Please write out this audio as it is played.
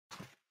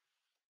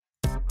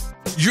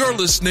You're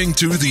listening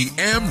to the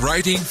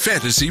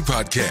AmWritingFantasy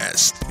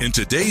podcast. In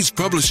today's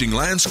publishing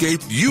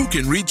landscape, you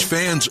can reach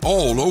fans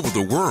all over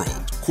the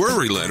world.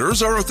 Query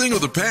letters are a thing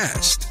of the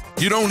past.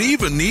 You don't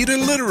even need a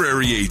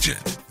literary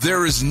agent.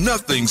 There is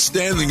nothing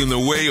standing in the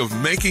way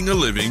of making a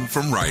living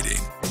from writing.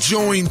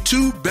 Join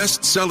two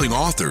best-selling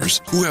authors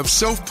who have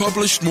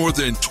self-published more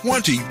than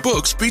 20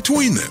 books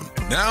between them.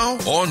 Now,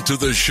 on to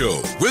the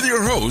show with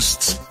your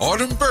hosts,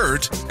 Autumn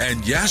Burt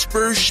and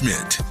Jesper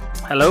Schmidt.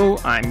 Hello,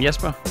 I'm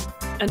Jesper.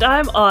 And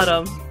I'm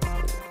Autumn.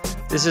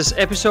 This is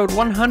episode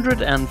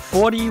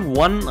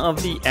 141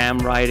 of the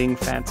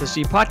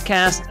AmWritingFantasy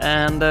podcast.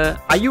 And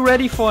are you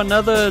ready for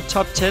another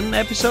top 10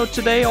 episode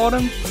today,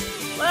 Autumn?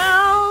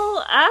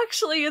 Well,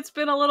 actually, it's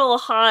been a little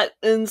hot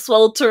and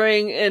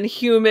sweltering and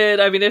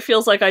humid. I mean, it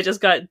feels like I just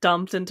got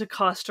dumped into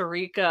Costa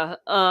Rica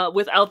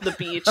without the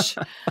beach.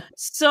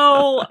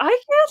 So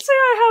I can't say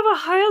I have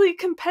a highly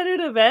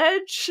competitive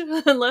edge,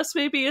 unless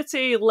maybe it's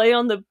a lay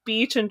on the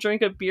beach and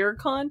drink a beer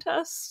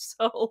contest.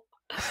 So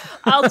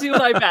I'll do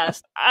my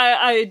best.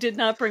 I did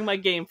not bring my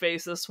game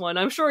face this one.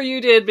 I'm sure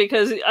you did,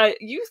 because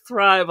you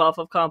thrive off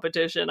of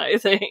competition, I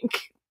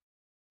think.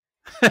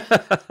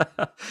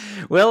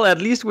 Well,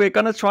 at least we're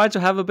going to try to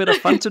have a bit of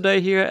fun today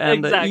here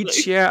and Exactly. each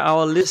share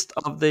our list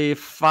of the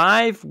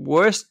 5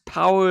 worst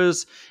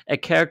powers a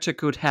character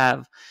could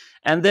have.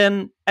 And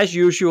then, as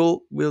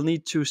usual, we'll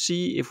need to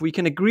see if we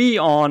can agree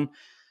on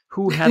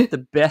who had the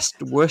best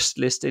worst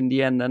list in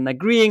the end. And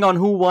agreeing on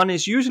who won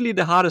is usually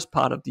the hardest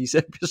part of these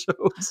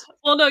episodes.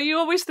 Well, no, you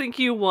always think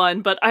you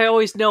won, but I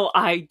always know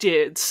I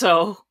did,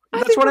 so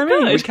That's what I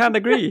mean. good. We can't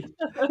agree.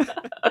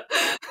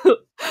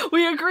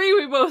 We agree,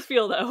 we both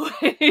feel that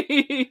way.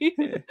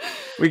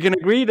 We can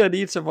agree that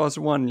each of us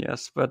won,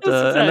 yes. But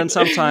Yes, and then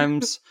exactly.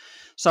 sometimes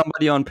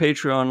somebody on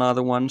Patreon are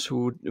the ones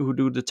who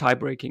do the tie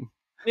breaking.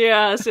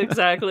 Yes,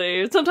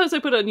 exactly. Sometimes I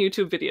put on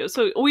YouTube videos.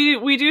 So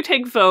we do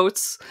take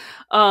votes.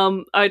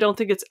 I don't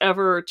think it's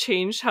ever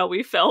changed how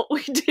we felt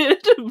we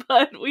did,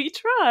 but we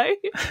try.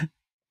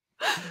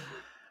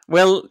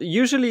 Well,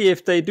 usually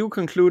if they do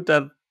conclude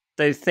that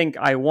they think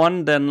I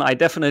won, then I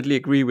definitely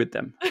agree with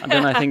them. And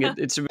then I think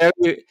it's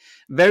very,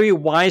 very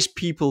wise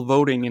people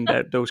voting in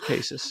those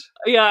cases.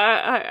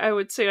 Yeah, I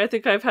would say I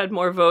think I've had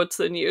more votes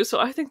than you, so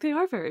I think they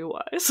are very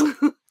wise.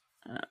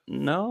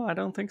 No, I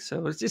don't think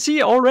so.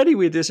 See, already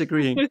we're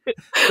disagreeing. Well,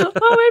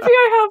 maybe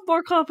I have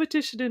more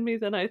competition in me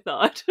than I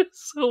thought,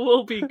 so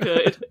we'll be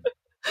good.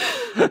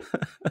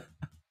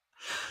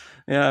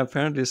 Yeah,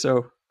 apparently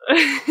so.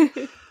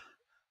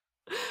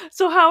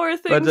 So how are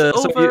things so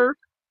over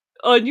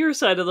on your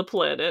side of the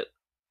planet?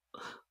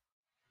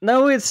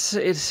 No, it's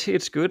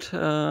good.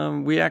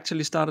 We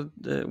actually started.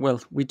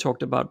 We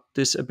talked about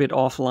this a bit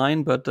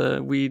offline, but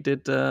we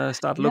did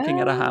start looking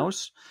at a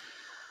house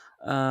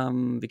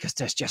because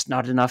there's just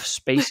not enough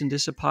space in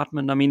this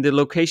apartment. I mean, the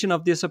location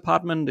of this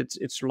apartment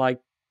it's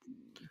like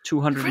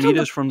 200 Right on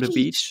meters from the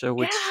beach, so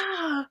Yeah. it's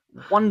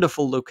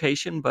wonderful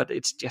location, but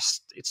it's too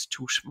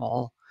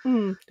small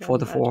for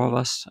the 4 of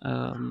us.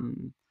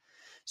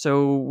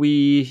 So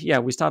we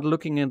started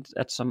looking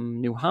at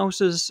some new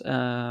houses,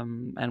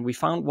 and we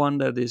found one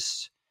that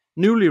is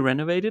newly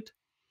renovated.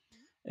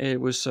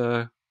 It was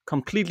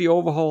completely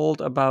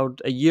overhauled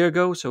about a year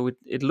ago, so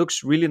it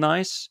looks really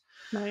nice.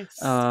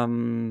 Nice.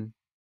 And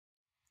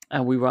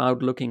we were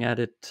out looking at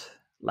it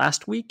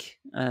last week,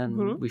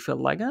 and we felt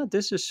like,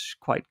 this is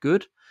quite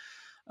good.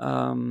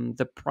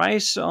 The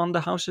price on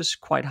the house is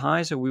quite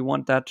high, so we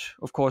want that,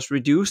 of course,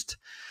 reduced.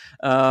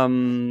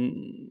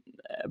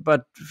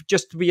 But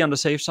just to be on the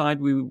safe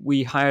side,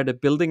 we hired a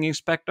building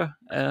inspector,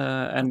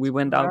 and we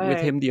went out with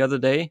him the other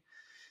day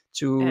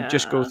to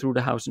just go through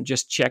the house and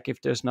just check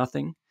if there's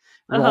nothing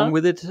wrong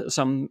with it,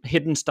 some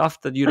hidden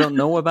stuff that you don't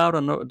know about,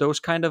 or those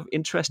kind of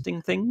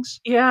interesting things.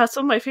 Yeah,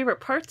 some of my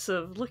favorite parts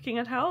of looking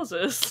at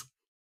houses.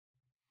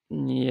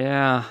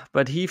 Yeah,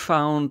 but he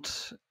found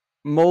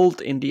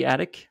mold in the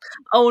attic.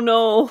 Oh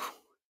no.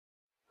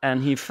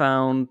 And he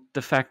found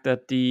the fact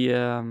that the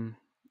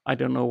I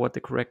don't know what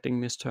the correcting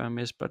this term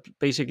is, but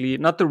basically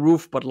not the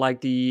roof, but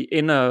like the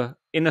inner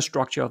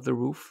structure of the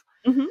roof.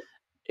 Mm-hmm.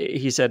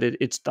 He said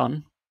it's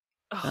done.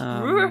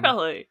 Oh,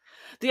 really?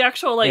 The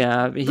actual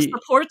the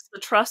supports, the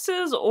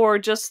trusses, or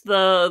just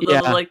the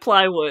like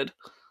plywood?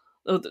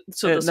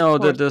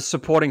 The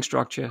supporting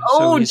structure. Oh,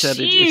 so he said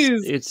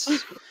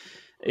geez.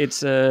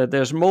 it's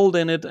there's mold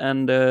in it,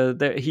 and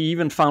he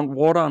even found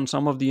water on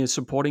some of the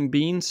supporting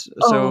beams.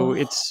 So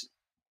it's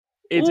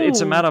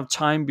a matter of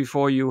time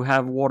before you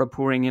have water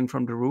pouring in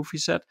from the roof, he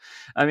said.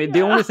 I mean,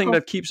 the only thing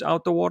that keeps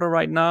out the water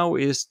right now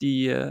is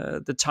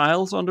the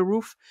tiles on the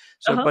roof.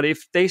 So, but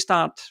if they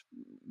start,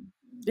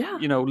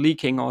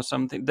 leaking or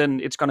something, then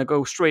it's going to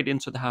go straight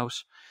into the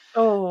house.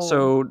 Oh.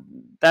 So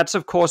that's,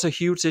 of course, a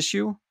huge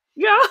issue.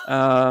 Yeah.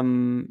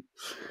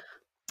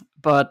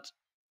 But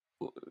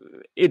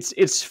it's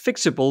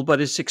fixable,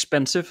 but it's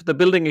expensive. The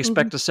building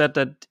inspector said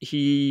that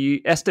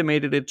he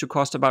estimated it to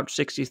cost about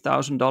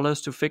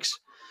 $60,000 to fix.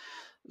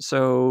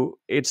 So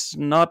it's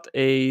not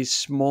a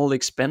small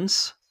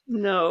expense.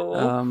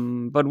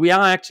 No. But we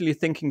are actually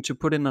thinking to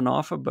put in an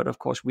offer, but of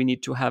course we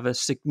need to have a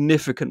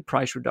significant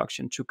price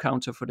reduction to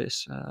counter for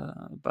this.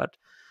 But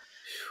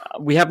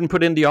we haven't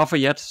put in the offer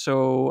yet,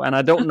 and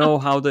I don't know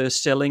how the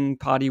selling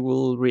party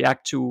will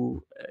react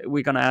to.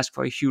 We're gonna ask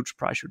for a huge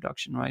price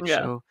reduction, right?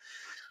 Yeah. So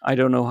I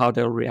don't know how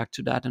they'll react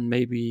to that, and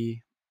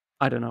maybe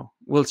I don't know.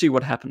 We'll see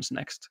what happens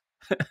next.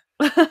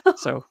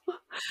 So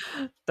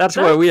that's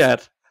where we're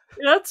at.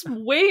 That's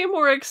way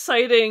more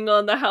exciting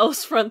on the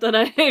house front than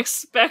I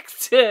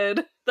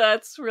expected.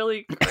 That's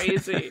really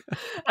crazy.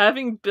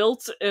 Having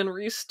built and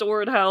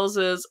restored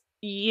houses,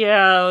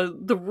 yeah,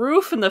 the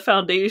roof and the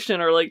foundation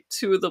are like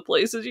two of the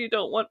places you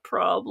don't want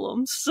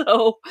problems.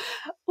 So,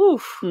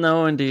 oof.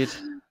 No, indeed.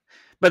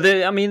 But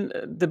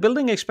the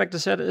building inspector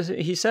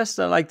says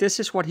that like this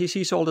is what he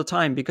sees all the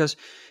time, because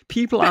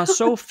people are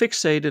so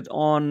fixated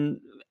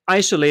on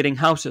isolating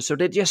houses, so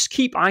they just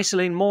keep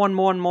isolating more and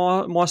more and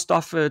more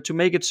stuff to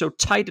make it so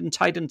tight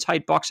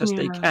box as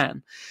they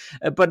can.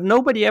 But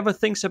nobody ever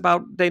thinks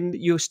about then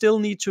you still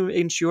need to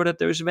ensure that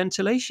there's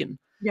ventilation.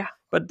 Yeah.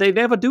 But they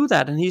never do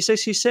that, and he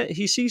says he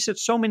sees it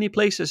so many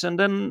places, and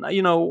then a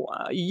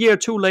year or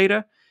two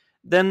later,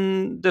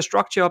 then the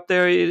structure up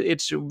there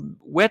it's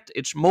wet,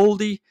 it's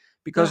moldy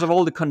because of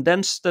all the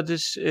condense that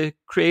is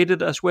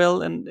created as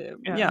well, and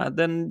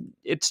then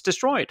it's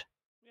destroyed.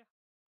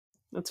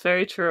 That's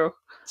very true.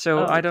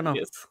 So I don't know,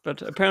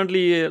 but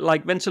apparently,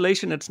 like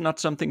ventilation, it's not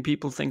something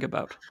people think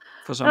about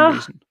for some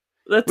reason.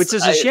 Which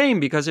is a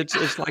shame, because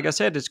it's like I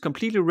said, it's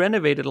completely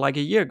renovated like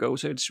a year ago,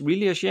 so it's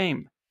really a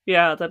shame.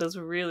 Yeah, that is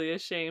really a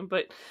shame.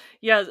 But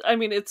yeah, I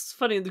mean, it's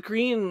funny, the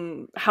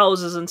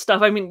greenhouses and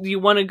stuff. I mean, you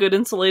want a good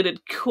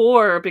insulated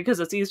core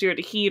because it's easier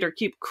to heat or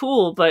keep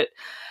cool. But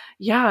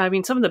yeah, I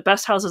mean, some of the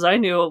best houses I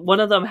knew, one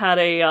of them had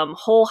a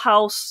whole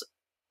house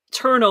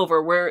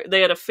turnover where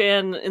they had a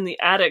fan in the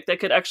attic that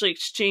could actually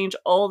exchange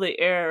all the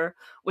air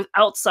with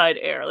outside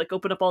air, like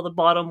open up all the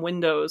bottom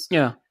windows.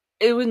 Yeah.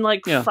 It was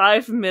like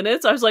 5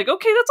 minutes. I was like,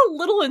 okay, that's a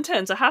little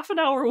intense. A half an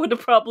hour would have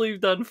probably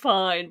done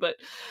fine. But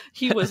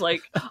he was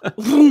like,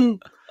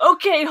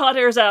 okay, hot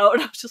air's out.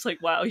 I was just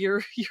like, wow,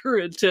 you're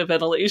into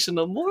ventilation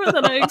more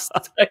than I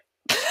expected.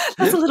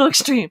 That's a little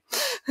extreme.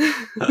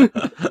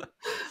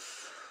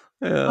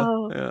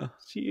 Yeah.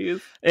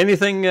 Jeez.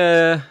 Anything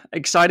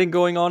exciting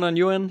going on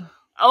your end?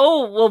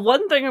 Oh, well,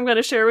 one thing I'm going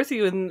to share with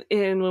you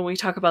in when we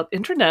talk about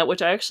internet,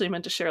 which I actually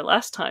meant to share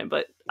last time,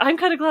 but I'm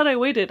kind of glad I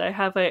waited. I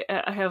have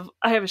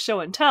a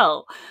show and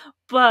tell,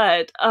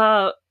 but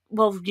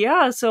well,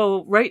 yeah.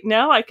 So right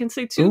now I can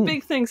say two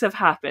big things have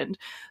happened.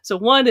 So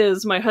one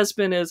is my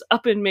husband is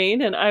up in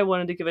Maine, and I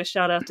wanted to give a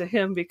shout out to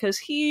him because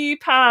he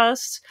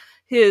passed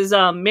his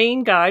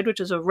Maine guide, which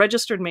is a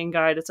registered Maine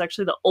guide. It's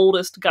actually the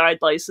oldest guide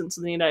license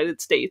in the United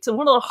States and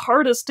one of the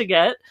hardest to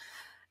get.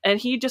 And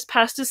he just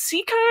passed his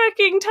sea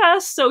kayaking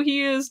test, so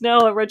he is now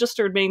a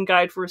registered Maine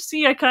guide for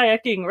sea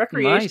kayaking,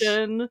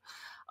 recreation, nice.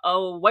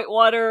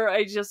 Whitewater.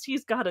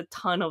 He's got a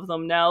ton of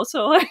them now,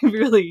 so I'm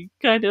really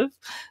kind of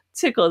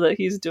tickled that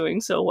he's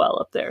doing so well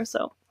up there.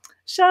 So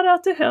shout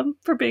out to him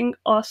for being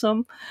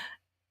awesome.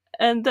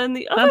 And then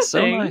the other thing,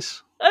 so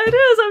nice. It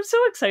is. I'm so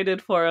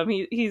excited for him.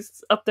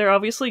 He's up there,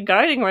 obviously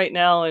guiding right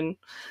now, and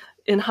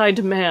in high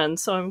demand,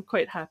 so I'm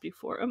quite happy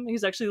for him.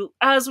 He's actually,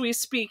 as we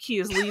speak, he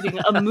is leading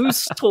a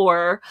moose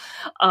tour,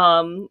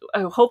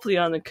 hopefully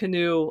on a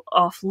canoe,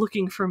 off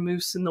looking for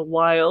moose in the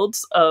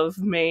wilds of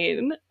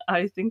Maine.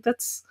 I think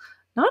that's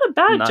not a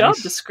bad job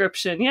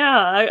description. Yeah,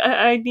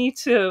 I need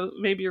to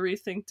maybe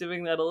rethink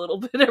doing that a little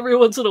bit every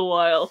once in a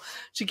while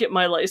to get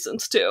my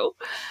license too.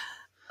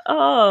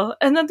 Oh,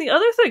 and then the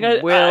other thing,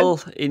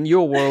 in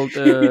your world,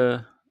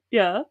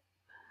 yeah.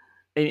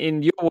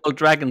 In your world,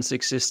 dragons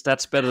exist.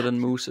 That's better than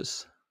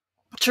mooses.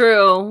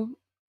 True.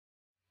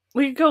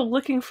 We could go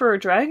looking for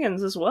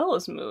dragons as well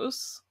as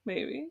moose,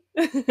 maybe.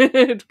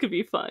 It could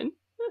be fun.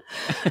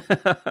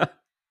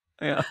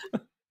 Yeah.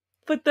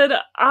 But then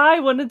I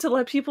wanted to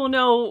let people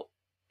know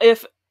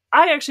if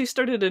I actually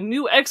started a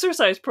new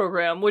exercise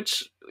program,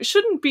 which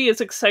shouldn't be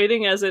as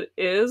exciting as it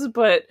is,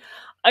 but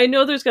I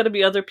know there's got to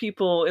be other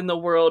people in the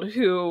world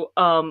who,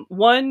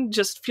 one,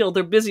 just feel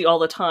they're busy all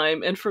the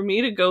time. And for me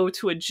to go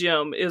to a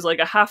gym is like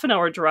a half an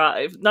hour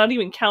drive, not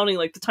even counting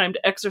like the time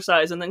to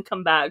exercise and then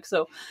come back.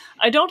 So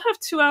I don't have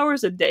 2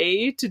 hours a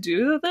day to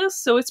do this.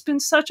 So it's been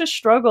such a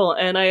struggle.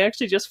 And I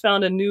actually just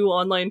found a new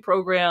online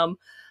program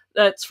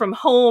that's from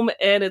home,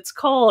 and it's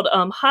called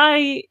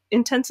High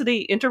Intensity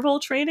Interval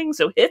Training.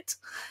 So HIIT,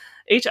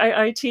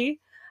 HIIT.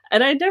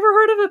 And I'd never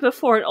heard of it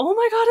before. And oh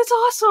my God, it's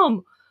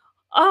awesome.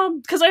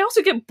 Because I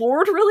also get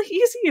bored really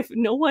easy if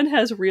no one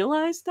has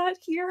realized that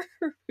here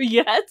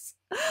yet.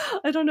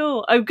 I don't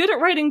know. I'm good at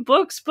writing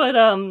books, but,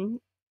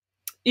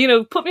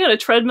 put me on a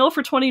treadmill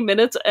for 20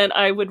 minutes and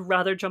I would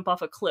rather jump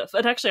off a cliff.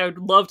 And actually, I would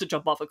love to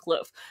jump off a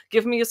cliff.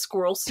 Give me a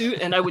squirrel suit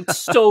and I would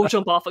so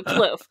jump off a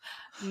cliff.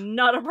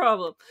 Not a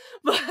problem.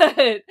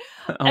 But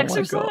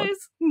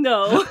exercise,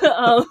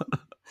 no.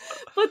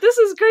 But this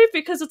is great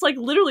because it's like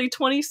literally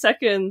 20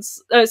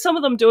 seconds. Some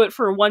of them do it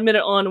for 1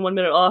 minute on and 1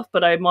 minute off,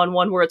 but I'm on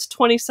one where it's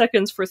 20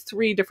 seconds for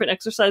 3 different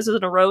exercises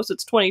in a row. So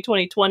it's 20,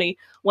 20, 20,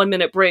 1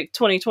 minute break,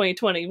 20, 20,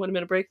 20, 1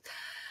 minute break.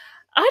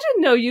 I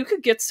didn't know you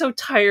could get so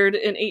tired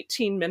in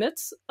 18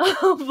 minutes,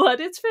 but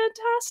it's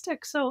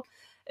fantastic. So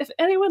if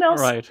anyone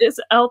else is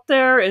out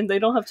there and they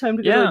don't have time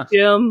to go to the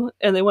gym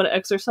and they want to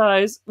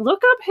exercise,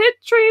 look up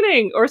HIIT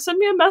training or send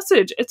me a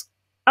message.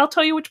 I'll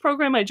tell you which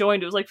program I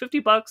joined. It was like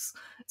 $50.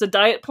 It's a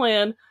diet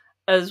plan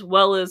as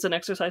well as an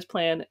exercise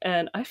plan.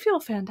 And I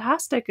feel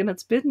fantastic. And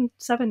it's been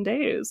 7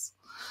 days.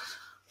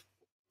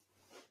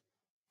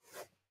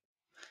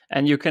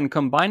 And you can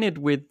combine it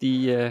with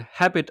the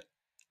Habit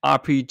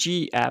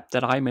RPG app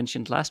that I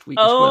mentioned last week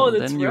as well.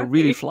 Then you're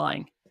really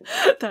flying.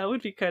 That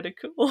would be kind of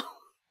cool.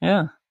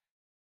 Yeah.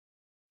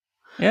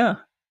 Yeah.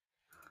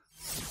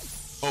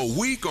 A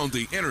week on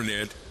the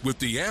internet with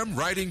the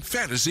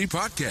AmWritingFantasy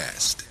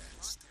podcast.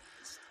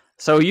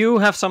 So you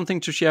have something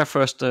to share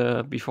first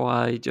before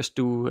I just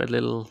do a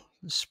little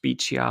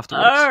speech here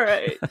afterwards. All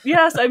right.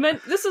 Yes, I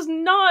meant this is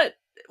not...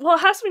 Well,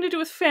 it has something to do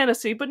with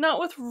fantasy, but not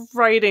with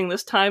writing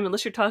this time,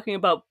 unless you're talking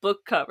about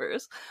book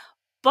covers.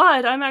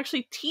 But I'm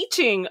actually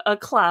teaching a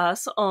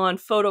class on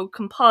photo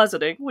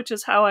compositing, which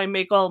is how I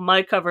make all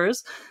my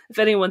covers, if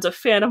anyone's a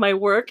fan of my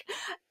work.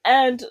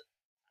 And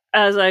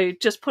as I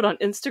just put on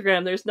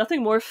Instagram, there's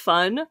nothing more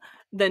fun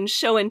than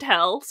show and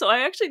tell. So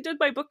I actually did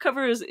my book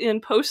covers in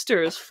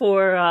posters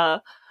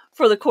for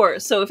the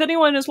course. So if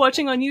anyone is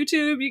watching on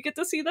YouTube, you get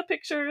to see the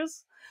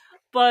pictures.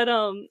 But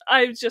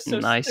I'm just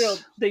so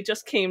thrilled. They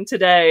just came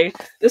today.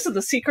 This is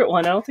the secret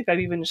one. I don't think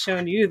I've even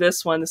shown you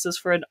this one. This is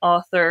for an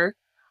author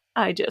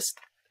I just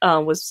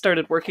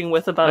started working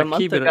with about a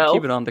month ago.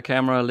 Keep it on the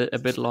camera a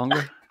bit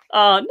longer.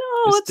 No,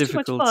 it's too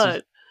much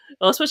fun.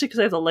 Well, especially because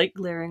I have the light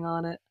glaring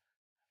on it.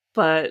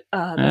 But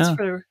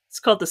it's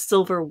called The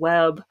Silver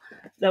Web.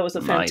 That was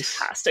a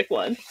fantastic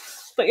one.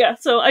 But yeah,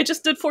 so I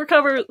just did 4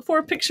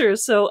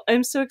 pictures. So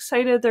I'm so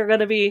excited they're going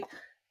to be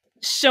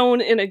shown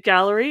in a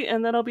gallery,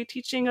 and then I'll be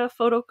teaching a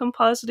photo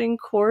compositing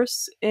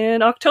course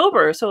in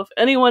October. So if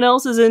anyone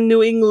else is in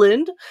New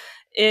England,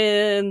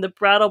 in the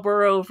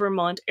Brattleboro,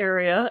 Vermont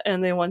area,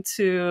 and they want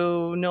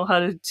to know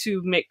how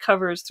to make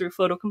covers through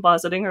photo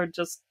compositing or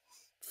just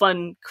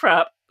fun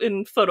crap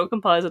in photo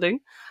compositing,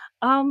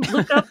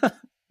 look up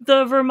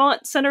the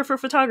Vermont Center for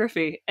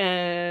Photography,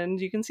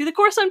 and you can see the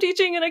course I'm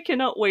teaching, and I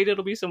cannot wait.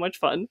 It'll be so much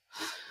fun.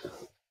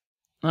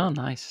 Oh,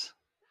 nice.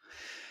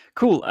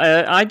 Cool.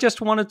 I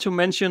just wanted to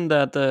mention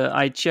that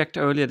I checked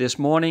earlier this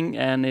morning,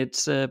 and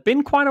it's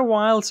been quite a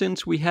while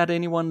since we had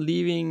anyone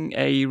leaving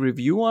a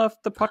review of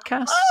the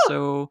podcast. Oh!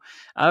 So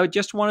I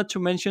just wanted to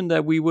mention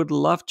that we would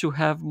love to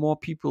have more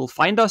people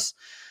find us.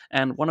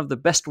 And one of the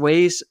best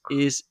ways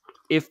is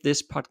if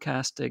this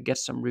podcast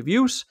gets some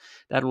reviews.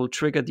 That will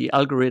trigger the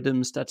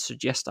algorithms that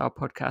suggest our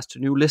podcast to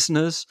new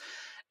listeners.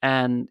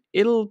 And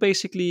it'll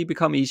basically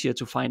become easier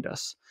to find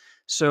us.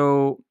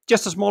 So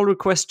just a small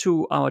request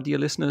to our dear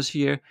listeners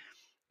here.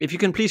 If you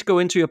can please go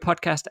into your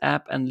podcast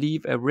app and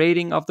leave a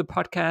rating of the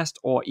podcast,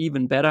 or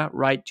even better,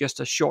 write just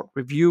a short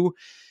review.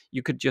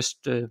 You could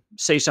just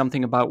say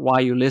something about why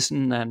you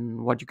listen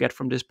and what you get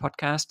from this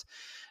podcast.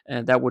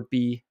 That would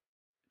be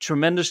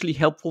tremendously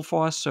helpful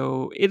for us.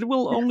 So it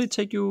will only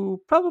take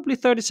you probably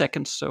 30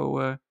 seconds.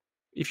 So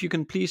if you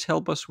can please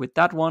help us with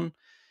that one,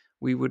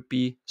 we would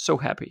be so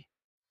happy.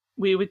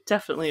 We would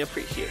definitely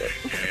appreciate it.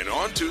 And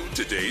on to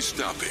today's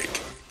topic.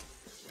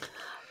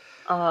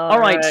 All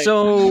right,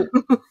 so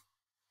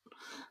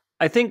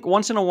I think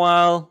once in a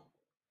while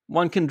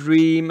one can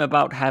dream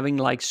about having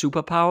like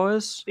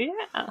superpowers.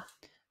 Yeah.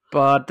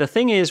 But the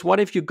thing is,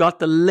 what if you got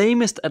the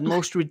lamest and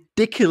most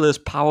ridiculous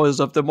powers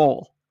of them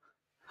all?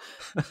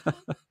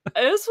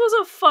 This was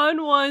a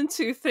fun one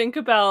to think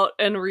about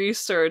and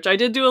research. I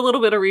did do a little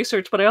bit of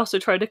research, but I also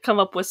tried to come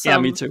up with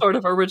some sort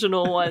of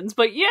original ones.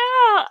 But yeah,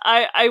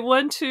 I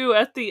went to,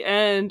 at the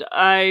end,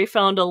 I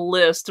found a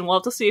list, and we'll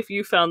have to see if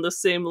you found the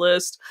same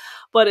list.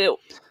 But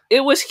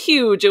it was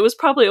huge. It was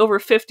probably over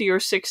 50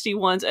 or 60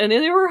 ones, and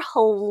they were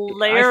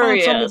hilarious. I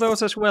found some of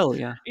those as well,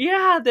 yeah.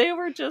 Yeah, they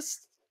were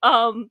just,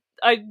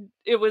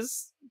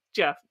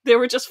 they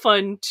were just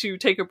fun to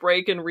take a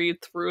break and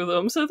read through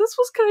them. So this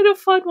was kind of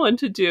fun one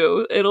to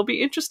do. It'll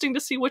be interesting to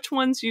see which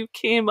ones you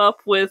came up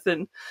with.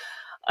 And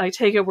I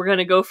take it we're going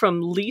to go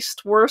from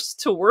least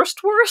worst to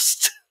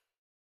worst.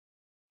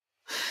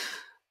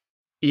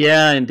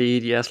 Yeah,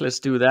 indeed. Yes, let's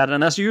do that.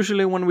 And as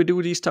usually when we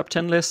do these top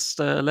 10 lists,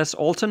 let's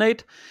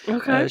alternate,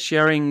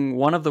 sharing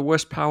one of the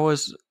worst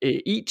powers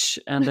each,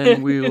 and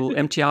then we'll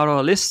empty out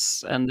our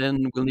lists, and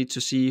then we'll need to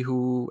see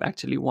who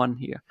actually won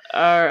here.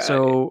 All right.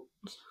 So,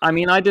 I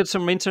mean, I did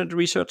some internet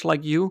research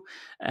like you,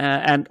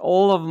 and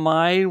all of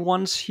my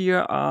ones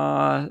here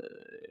are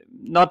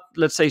not,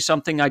 let's say,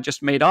 something I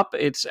just made up.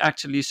 It's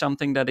actually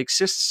something that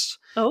exists,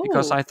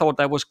 because I thought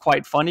that was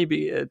quite funny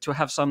to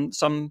have some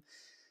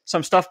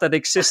some stuff that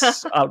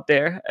exists out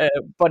there,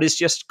 but it's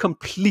just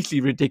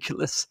completely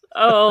ridiculous.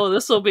 Oh,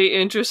 this will be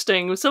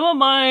interesting. Some of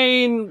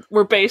mine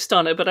were based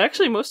on it, but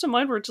actually most of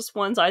mine were just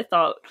ones I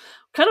thought,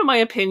 kind of my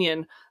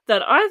opinion,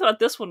 that I thought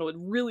this one would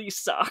really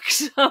suck.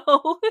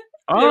 So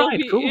it'll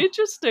be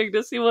interesting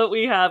to see what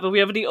we have, if we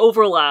have any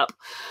overlap.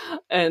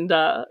 And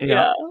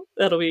yeah,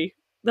 that'll be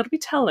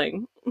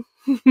telling.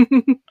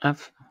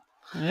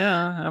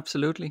 Yeah,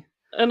 absolutely.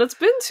 And it's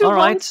been too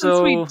long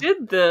since we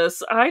did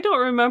this. I don't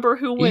remember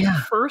who went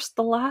first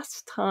the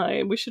last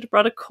time. We should have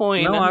brought a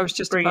coin. No, I was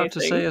just about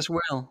to say as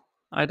well.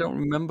 I don't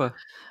remember.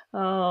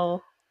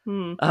 Oh.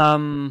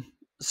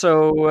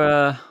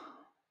 So,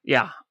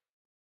 yeah.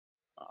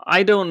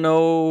 I don't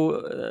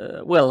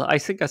know. Well, I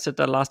think I said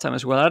that last time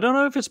as well. I don't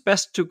know if it's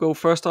best to go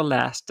first or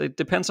last. It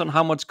depends on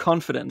how much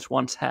confidence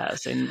one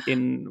has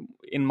in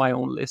my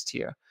own list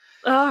here.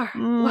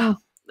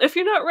 Well, if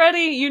you're not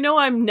ready, you know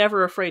I'm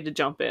never afraid to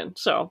jump in.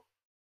 So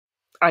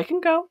I can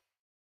go.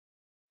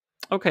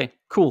 Okay,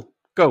 cool.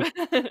 Go.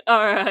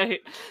 All right.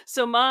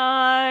 So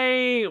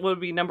what would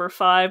be number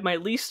 5, my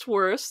least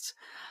worst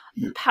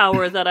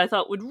power that I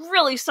thought would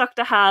really suck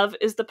to have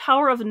is the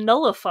power of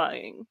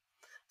nullifying.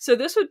 So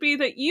this would be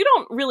that you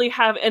don't really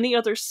have any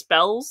other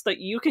spells that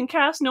you can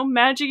cast, no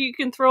magic you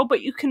can throw,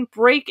 but you can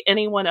break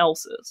anyone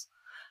else's.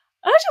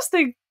 I just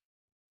think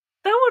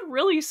that would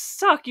really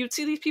suck. You'd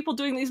see these people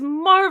doing these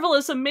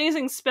marvelous,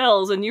 amazing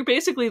spells, and you're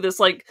basically this,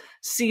 like,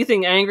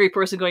 seething, angry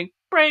person going,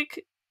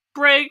 break,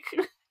 break.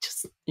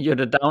 Just You're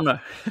the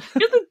downer.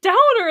 You're the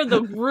downer in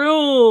the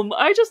room.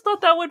 I just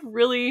thought that would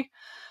really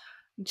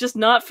just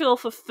not feel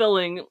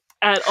fulfilling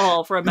at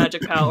all for a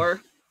magic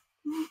power.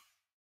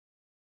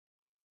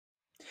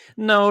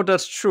 No,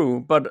 that's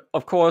true. But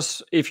of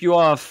course, if you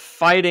are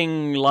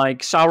fighting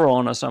like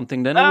Sauron or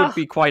something, then it would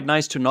be quite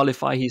nice to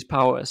nullify his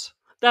powers.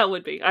 That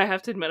would be. I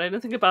have to admit, I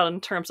didn't think about it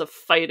in terms of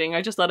fighting.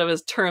 I just thought of it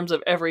as terms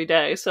of every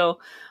day. So,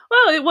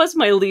 well, it was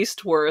my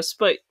least worst,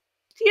 but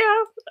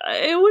yeah,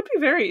 it would be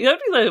that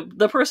would be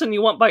the person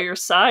you want by your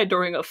side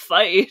during a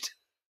fight.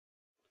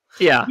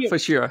 Yeah, for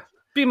sure.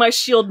 Be my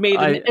shield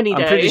maiden any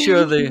day. I'm pretty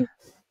sure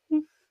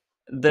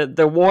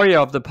the warrior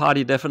of the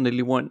party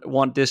definitely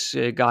want this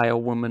guy or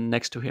woman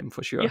next to him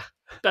for sure. Yeah,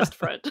 best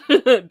friend.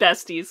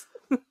 Besties.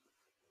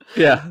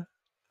 Yeah.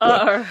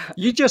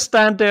 You just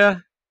stand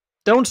there.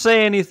 Don't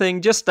say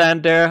anything. Just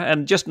stand there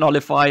and just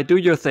nullify. Do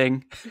your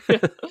thing.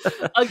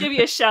 I'll give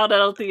you a shout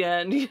out at the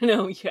end.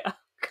 Yeah,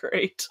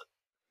 great.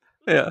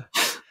 Yeah.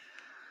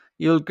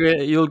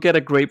 You'll get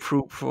a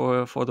grapefruit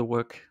for the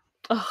work.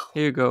 Oh,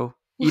 here you go.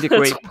 Eat a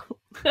grape.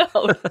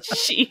 Oh,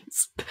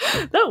 jeez.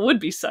 That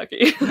would be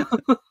sucky.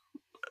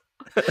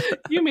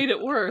 You made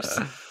it worse.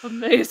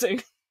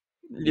 Amazing.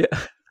 Yeah.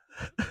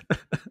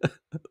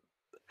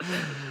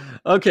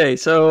 Okay,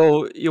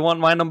 so you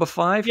want my number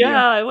 5? Yeah, here?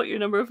 I want your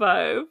number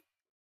 5.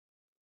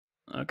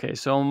 Okay,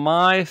 so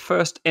my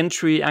first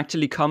entry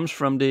actually comes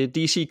from the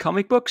DC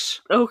comic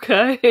books.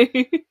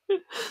 Okay.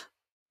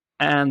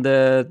 And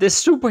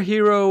this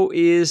superhero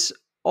is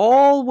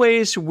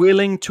always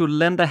willing to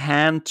lend a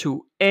hand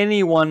to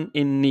anyone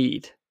in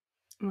need.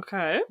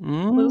 Okay.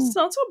 This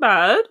sounds so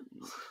bad.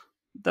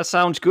 That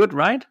sounds good,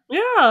 right?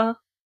 Yeah.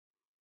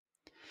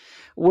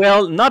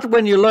 Well, not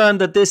when you learn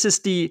that this is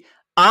the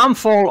arm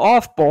fall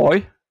off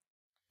boy.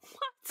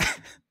 What?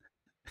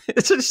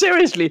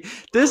 Seriously,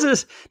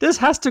 this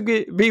has to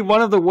be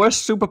one of the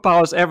worst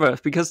superpowers ever,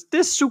 because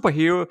this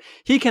superhero,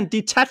 he can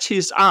detach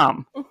his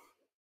arm.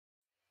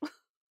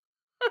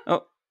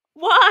 Oh.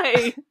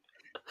 Why?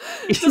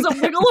 Does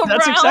it wiggle around?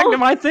 That's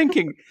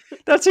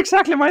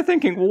exactly my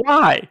thinking.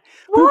 Why?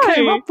 Who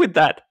came up with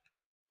that?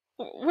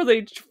 Were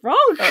they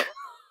drunk?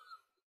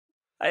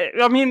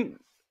 I mean,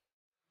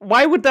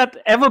 why would that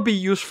ever be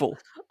useful?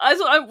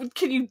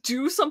 Can you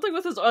do something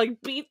with this? Like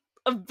beat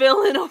a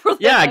villain over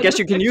the head? I guess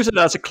you can use it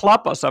as a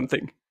club or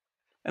something.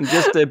 And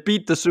just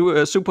beat the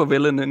super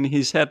villain in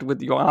his head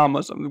with your arm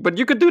or something. But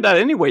you could do that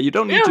anyway. You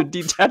don't need to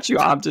detach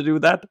your arm to do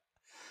that.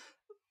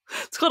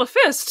 It's called a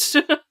fist.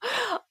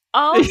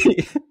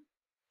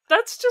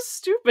 That's just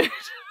stupid.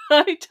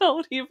 I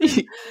don't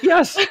even...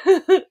 Yes.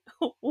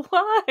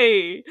 Why?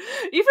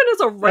 Even as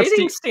a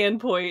writing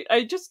standpoint,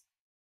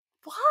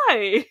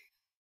 why?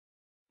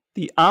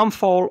 The arm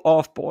fall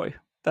off boy.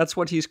 That's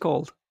what he's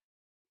called.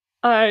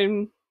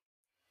 I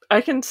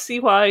can see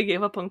why I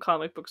gave up on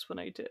comic books when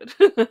I did.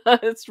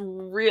 It's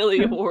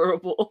really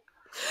horrible.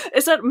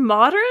 Is that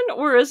modern,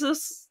 or is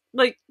this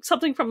like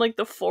something from like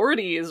the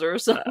 40s or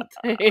something?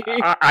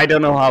 I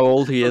don't know how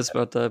old he is,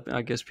 but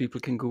I guess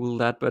people can Google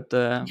that. But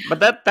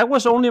that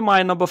was only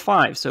my number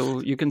 5,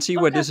 so you can see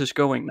where this is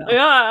going now.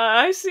 Yeah,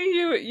 I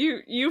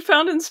see you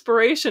found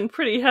inspiration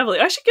pretty heavily.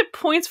 I should get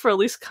points for at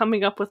least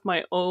coming up with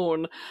my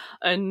own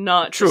and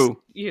not just,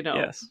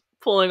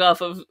 pulling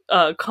off of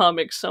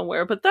comics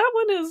somewhere. But that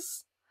one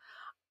is...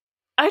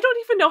 I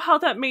don't even know how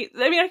that made...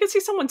 I mean, I can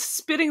see someone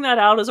spitting that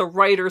out as a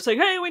writer, saying,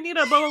 hey, we need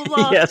a blah, blah,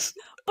 blah. Yes.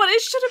 But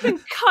it should have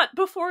been cut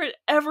before it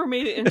ever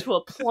made it into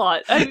a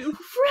plot.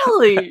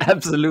 Really?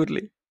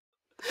 Absolutely.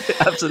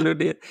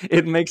 Absolutely.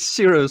 It makes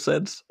zero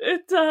sense.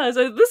 It does.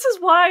 This is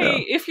why Yeah.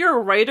 if you're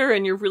a writer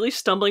and you're really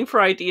stumbling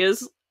for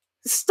ideas,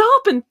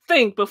 stop and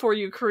think before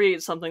you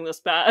create something this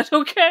bad,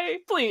 okay?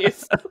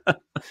 Please.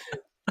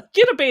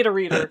 Get a beta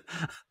reader.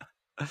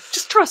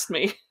 Just trust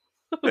me.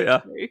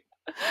 Yeah. Okay.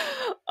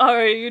 All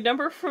right, your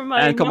number for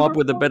my And come up number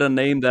with a 4? better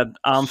name than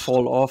Arm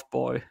Fall Off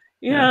Boy.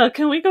 Yeah,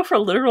 can we go for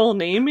literal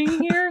naming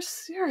here?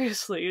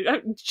 Seriously.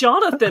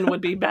 Jonathan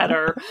would be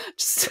better.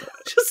 Just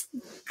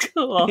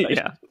go on.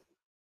 Yeah.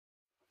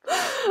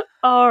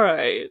 All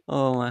right.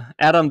 Oh,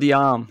 Adam the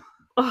Arm.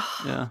 Ugh,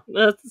 Yeah.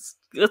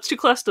 That's too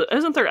close to.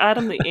 Isn't there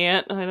Adam the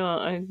Ant?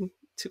 I'm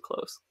too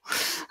close.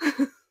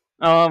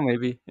 Oh,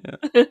 maybe. Yeah.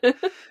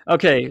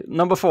 Okay,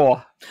 number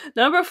 4.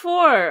 Number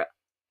 4.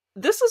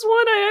 This is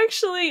one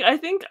I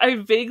think I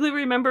vaguely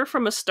remember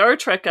from a Star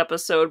Trek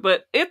episode,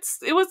 but it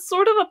was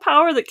sort of a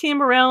power that came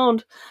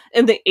around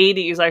in the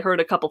 80s. I heard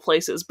a couple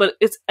places, but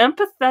it's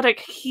empathetic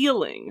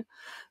healing.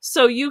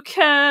 So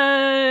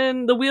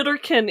the wielder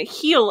can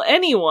heal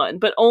anyone,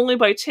 but only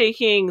by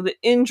taking the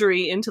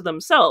injury into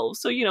themselves.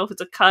 So, if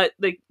it's a cut,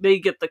 they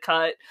get the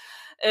cut.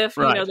 If,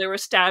 Right. They were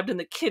stabbed in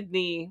the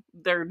kidney,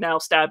 they're now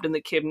stabbed in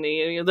the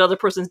kidney. The other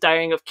person's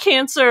dying of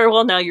cancer,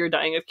 well, now you're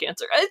dying of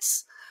cancer.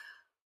 It's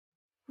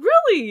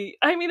really,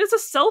 it's a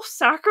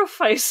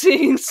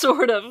self-sacrificing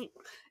sort of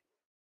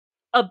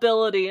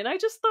ability. And I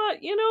just thought,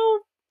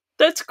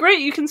 that's great.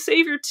 You can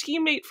save your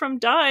teammate from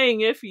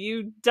dying if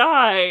you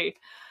die.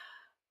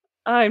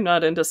 I'm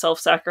not into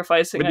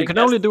self-sacrificing. But you can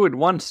only do it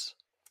once.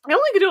 I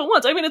only can do it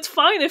once. It's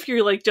fine if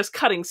you're like just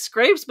cutting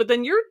scrapes, but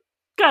then you're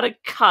got a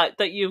cut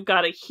that you've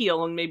got to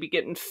heal and maybe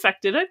get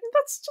infected.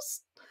 That's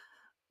just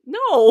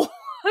no.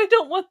 I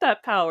don't want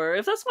that power.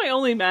 If that's my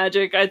only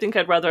magic, I think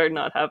I'd rather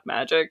not have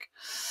magic.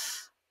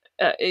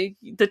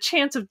 The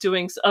chance of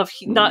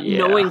not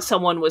knowing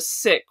someone was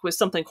sick with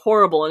something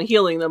horrible and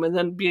healing them, and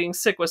then being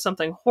sick with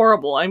something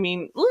horrible.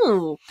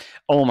 Ooh.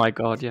 Oh my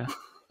god, yeah.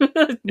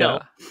 No. Yeah.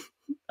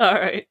 All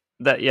right.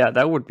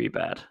 That would be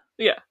bad.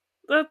 Yeah.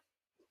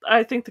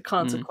 I think the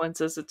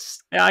consequences.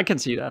 It's. Yeah, I can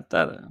see that.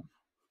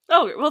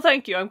 Oh well,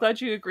 thank you. I'm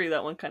glad you agree.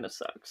 That one kind of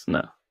sucks.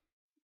 No.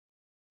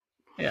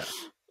 Yeah,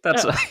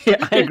 that's.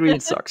 Yeah, I agree.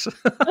 It sucks.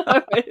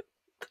 All right.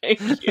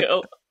 Thank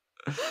you.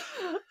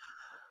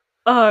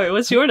 All right,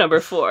 what's your number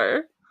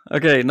 4?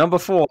 Okay, number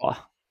 4.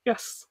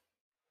 Yes.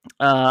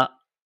 I'll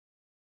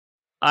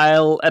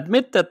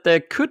admit that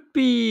there could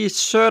be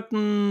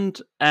certain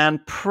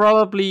and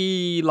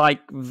probably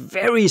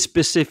very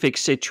specific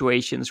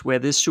situations where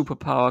this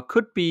superpower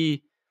could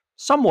be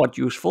somewhat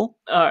useful.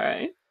 All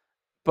right.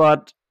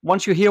 But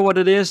once you hear what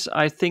it is,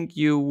 I think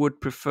you would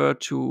prefer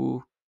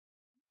to,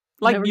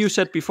 you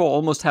said before,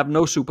 almost have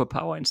no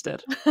superpower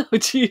instead. Oh,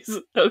 jeez.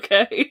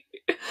 Okay.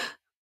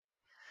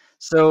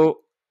 So,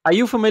 are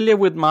you familiar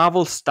with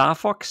Marvel's Star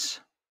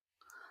Fox?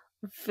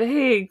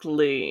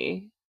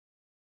 Vaguely.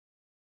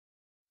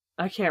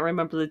 I can't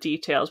remember the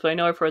details, but I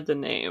know I've heard the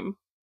name.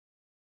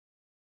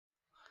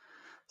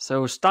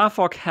 So Star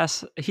Fox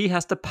has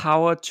the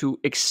power to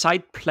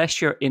excite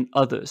pleasure in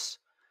others,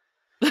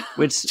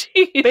 which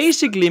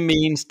basically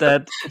means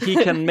that he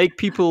can make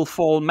people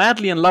fall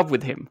madly in love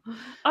with him.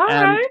 All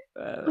right.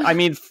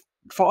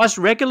 For us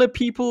regular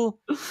people,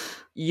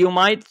 you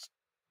might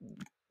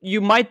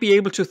be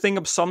able to think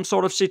of some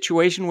sort of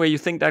situation where you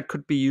think that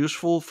could be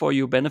useful for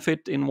your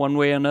benefit in one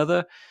way or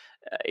another.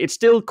 It's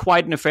still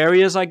quite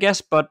nefarious, I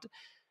guess, but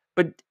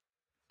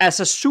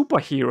as a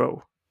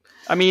superhero,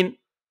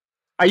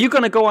 are you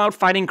going to go out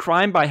fighting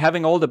crime by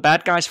having all the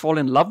bad guys fall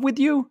in love with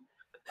you?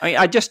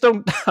 I just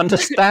don't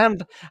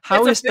understand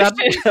how is that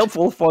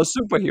helpful for a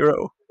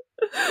superhero.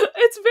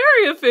 It's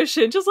very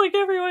efficient, just like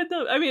everyone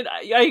knows.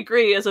 I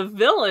agree. As a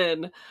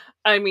villain,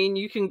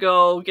 you can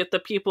go get the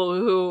people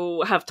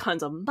who have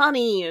tons of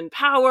money and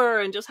power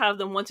and just have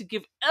them want to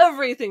give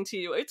everything to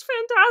you. It's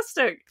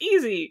fantastic.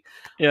 Easy.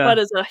 Yeah. But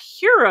as a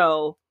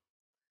hero,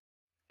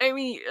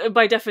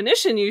 by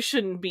definition, you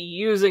shouldn't be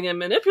using and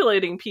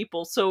manipulating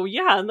people. So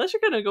yeah, unless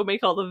you're going to go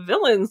make all the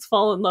villains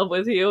fall in love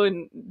with you,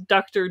 and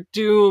Dr.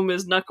 Doom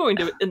is not going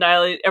to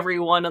annihilate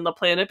everyone on the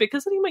planet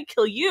because then he might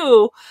kill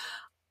you.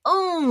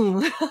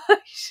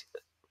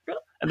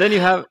 And then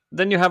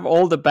you have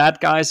all the bad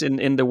guys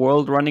in the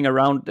world running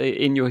around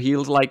in your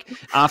heels,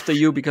 after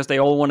you because they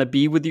all want to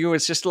be with you.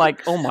 It's just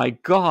oh my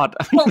god!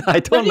 I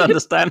don't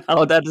understand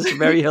how that is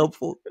very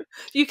helpful.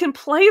 You can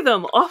play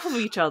them off of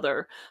each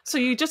other, so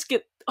you just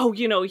get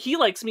he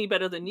likes me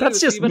better than you.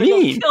 That's so just you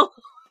mean. Well,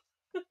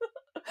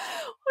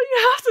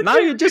 you have to. Now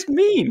you're just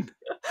mean.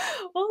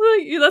 Well,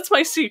 that's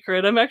my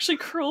secret. I'm actually a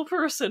cruel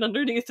person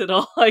underneath it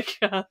all, I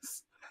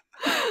guess.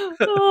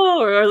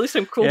 Or at least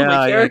I'm cruel to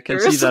my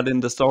characters. Yeah, I can see that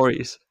in the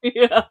stories.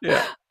 Yeah.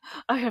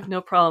 I have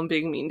no problem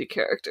being mean to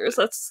characters.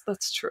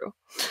 That's true.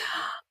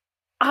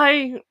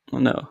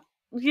 No.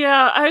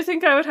 Yeah, I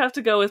think I would have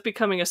to go with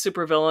becoming a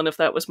supervillain if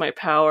that was my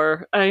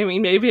power.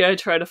 Maybe I'd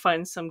try to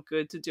find some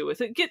good to do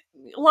with it. Get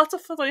lots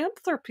of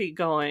philanthropy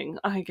going,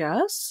 I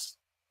guess.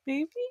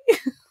 Maybe.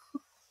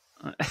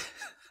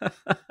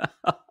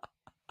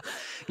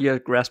 You're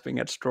grasping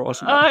at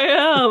straws now. I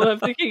am. I'm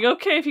thinking,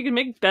 okay, if you can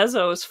make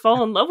Bezos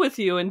fall in love with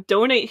you and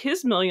donate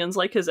his millions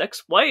like his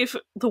ex-wife,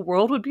 the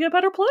world would be a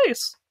better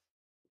place.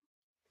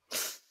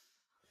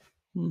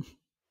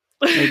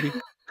 Maybe.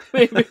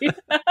 Maybe.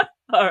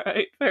 All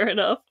right, fair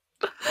enough.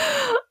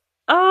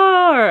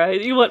 All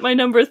right, you want my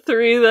number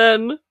 3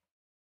 then?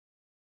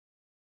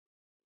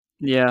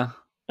 Yeah.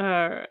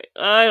 All right,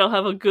 I don't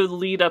have a good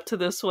lead up to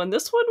this one.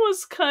 This one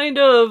was kind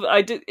of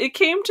it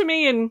came to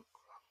me and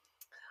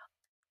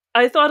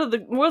I thought of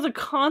more the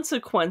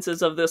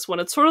consequences of this one.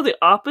 It's sort of the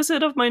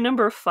opposite of my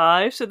number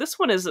 5. So this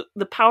one is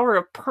the power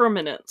of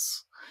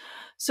permanence.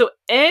 So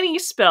any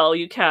spell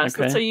you cast,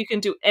 let's say you can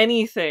do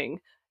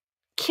anything,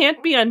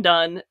 can't be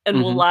undone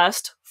and will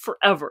last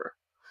forever.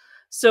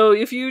 So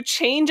if you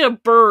change a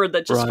bird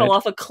that just fell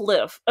off a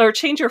cliff, or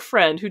change your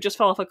friend who just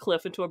fell off a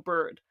cliff into a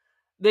bird,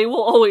 they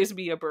will always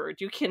be a bird.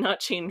 You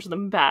cannot change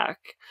them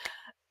back.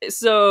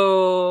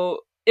 So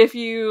if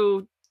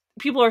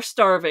people are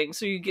starving,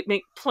 so you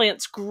make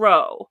plants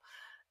grow,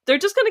 they're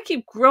just going to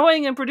keep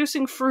growing and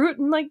producing fruit,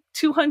 and like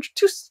 2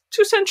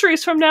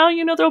 centuries from now,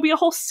 there'll be a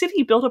whole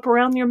city built up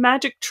around your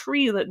magic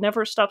tree that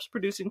never stops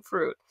producing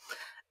fruit.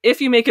 If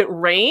you make it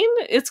rain,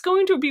 it's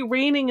going to be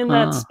raining in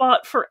that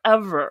spot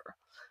forever.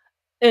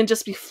 And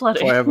just be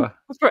flooding. Forever.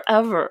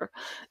 Forever.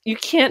 You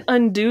can't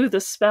undo the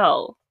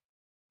spell.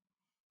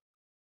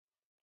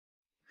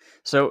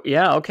 So,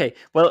 yeah, okay.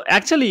 Well,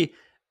 actually,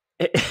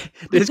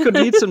 this could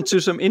lead to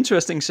some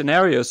interesting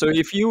scenarios. So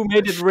if you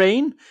made it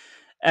rain,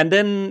 and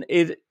then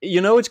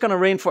it's going to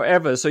rain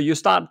forever. So you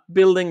start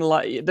building,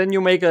 then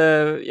you make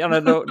a,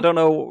 don't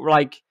know,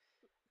 like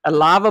a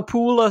lava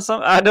pool or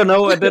something. I don't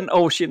know. And then,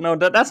 oh shit, no,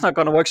 that's not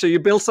going to work. So you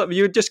build something,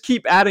 you just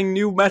keep adding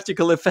new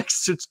magical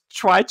effects to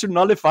try to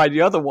nullify the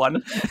other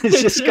one.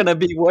 It's just going to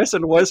be worse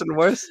and worse and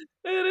worse.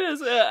 It is.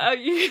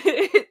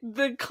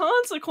 The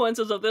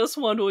consequences of this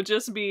one would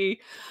just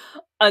be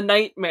a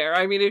nightmare.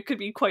 I mean, it could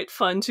be quite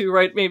fun to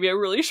write maybe a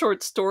really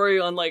short story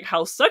on like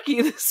how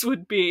sucky this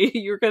would be.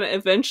 You're going to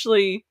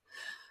eventually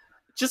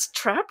just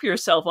trap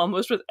yourself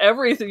almost with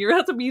everything. You're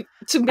going to have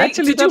to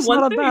Actually, do that's one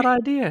not thing. a bad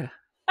idea.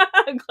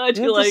 I'm glad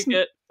you like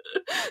it.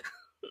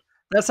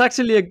 That's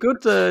actually a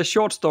good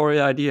short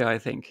story idea, I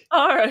think.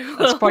 All right. Well,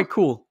 that's quite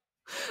cool.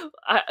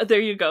 There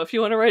you go. If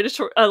you want to write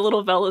a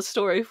little Vela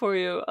story for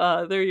you,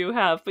 there you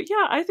have. But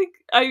yeah, I think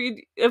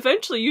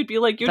eventually you'd be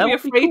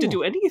afraid to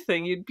do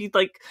anything. You'd be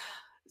like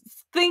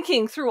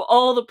thinking through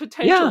all the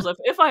potentials of,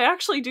 if I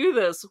actually do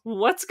this,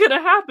 what's going to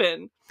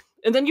happen?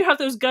 And then you have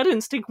those gut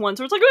instinct ones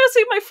where it's like, I'm going to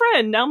save my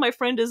friend. Now my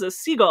friend is a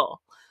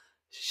seagull.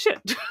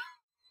 Shit.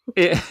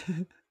 Yeah.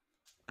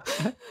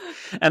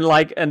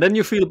 and then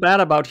you feel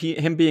bad about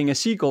him being a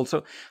seagull.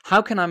 So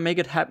how can I make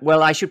it happen?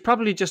 Well, I should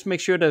probably just make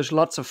sure there's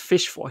lots of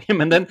fish for him,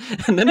 and then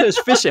there's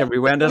fish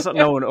everywhere, and there's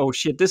oh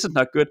shit, this is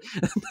not good.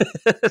 You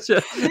have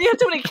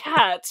too many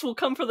cats will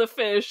come for the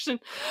fish.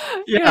 And,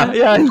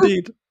 yeah,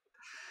 indeed.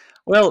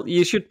 Well,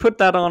 you should put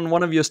that on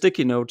one of your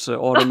sticky notes,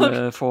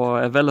 Autumn,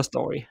 for a Vela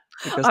story,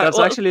 because that's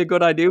actually a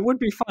good idea. It would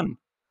be fun.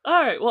 All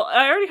right. Well,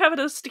 I already have it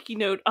as a sticky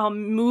note. I'll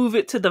move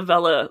it to the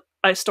Vela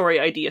story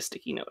idea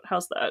sticky note.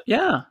 How's that?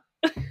 Yeah.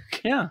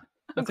 Yeah.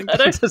 I think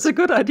that's a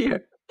good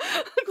idea.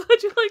 I'm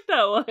glad you like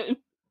that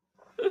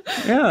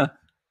one.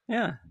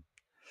 Yeah.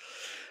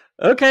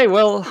 Okay,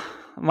 well,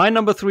 my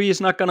number 3 is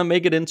not going to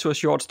make it into a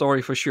short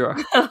story for sure.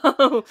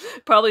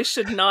 Probably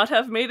should not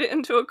have made it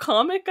into a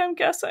comic, I'm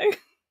guessing.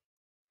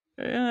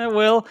 Yeah,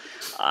 well,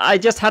 I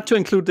just had to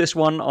include this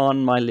one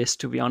on my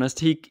list, to be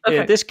honest.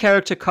 This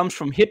character comes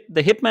from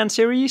the Hitman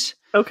series.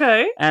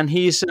 Okay. And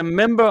he's a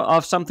member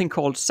of something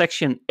called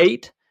Section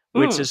 8,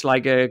 which is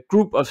like a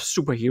group of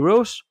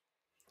superheroes.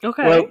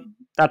 Okay. Well,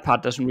 that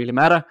part doesn't really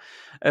matter.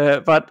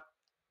 But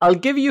I'll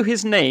give you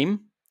his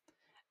name,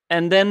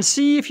 and then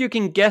see if you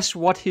can guess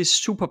what his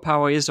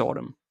superpower is,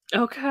 Autumn.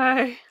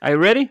 Okay. Are you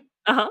ready?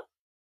 Uh-huh.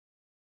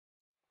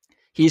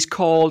 He's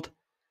called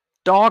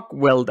Dog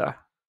Welder.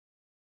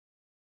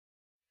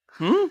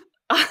 What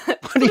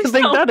do you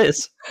think that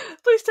is?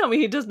 Please tell me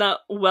he does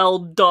not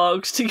weld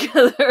dogs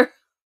together.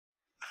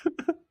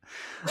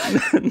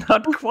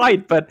 Not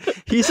quite, but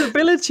his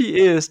ability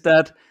is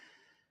that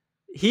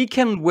he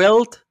can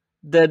weld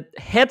the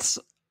heads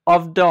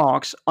of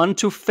dogs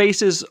onto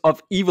faces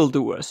of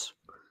evildoers.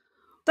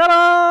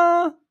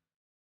 Ta-da!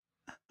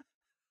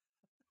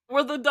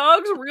 Were the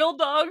dogs real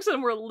dogs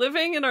and were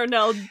living and are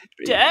now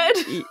dead?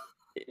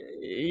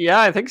 Yeah,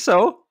 I think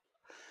so.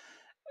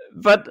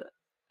 But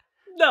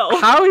no.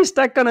 How is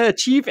that going to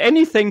achieve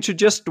anything to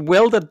just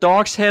weld a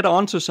dog's head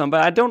onto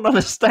somebody? I don't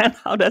understand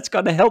how that's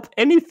going to help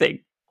anything.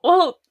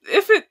 Well,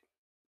 if it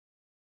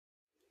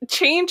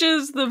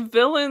changes the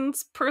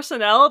villain's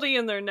personality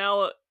and they're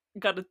now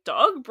got a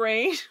dog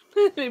brain,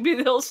 maybe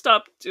they'll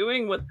stop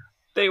doing what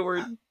they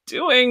were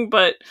doing,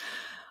 but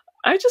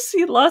I just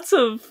see lots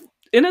of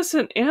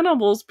innocent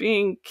animals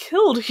being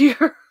killed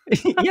here.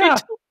 Yeah. I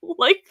don't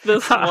like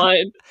this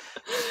one.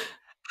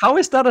 How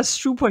is that a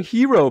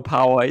superhero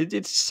power?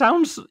 It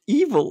sounds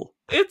evil.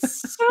 It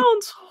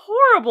sounds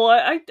horrible.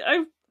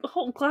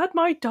 oh, glad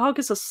my dog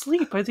is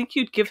asleep. I think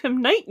you'd give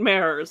him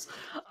nightmares.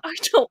 I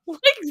don't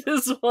like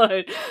this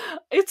one.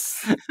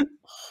 It's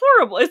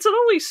horrible. It's not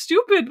only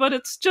stupid, but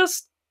it's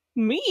just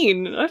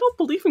mean. I don't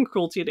believe in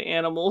cruelty to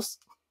animals.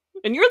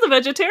 And you're the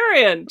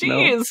vegetarian.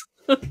 Jeez.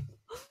 No.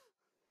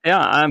 Yeah,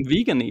 I'm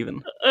vegan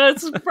even.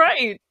 That's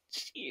right.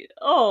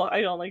 Oh,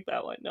 I don't like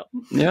that one. No.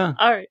 Yeah.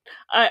 All right.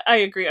 I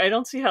agree. I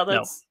don't see how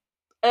that's...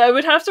 No. I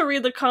would have to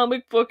read the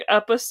comic book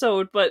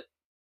episode, but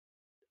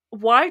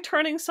why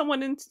turning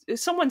someone's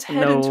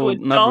head into a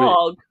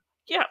dog?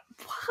 Really. Yeah,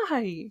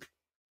 why?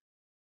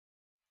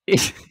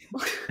 Make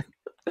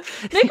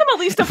him at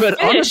least a fish.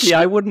 But honestly,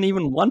 I wouldn't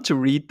even want to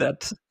read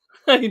that.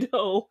 I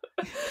know.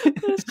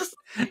 It's just,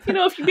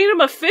 if you made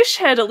him a fish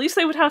head, at least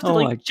they would have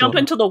to jump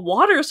into the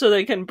water so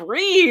they can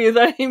breathe.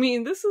 I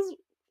mean, this is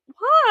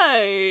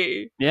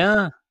why.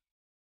 Yeah.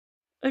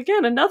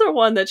 Again, another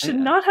one that should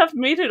not have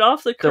made it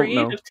off the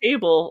creative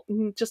table.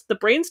 Just the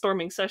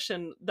brainstorming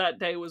session that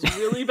day was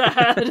really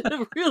bad.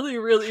 Really,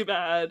 really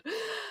bad.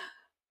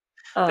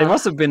 They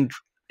must have been...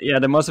 Yeah,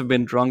 they must have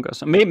been drunk or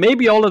something.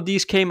 Maybe all of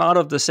these came out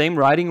of the same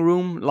writing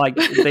room, like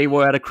they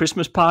were at a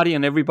Christmas party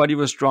and everybody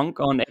was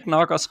drunk on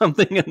eggnog or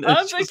something. And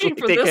I'm thinking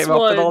for they this came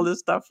one, up with all this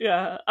stuff.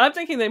 Yeah, I'm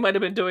thinking they might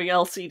have been doing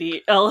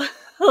LSD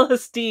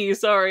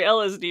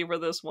for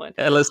this one.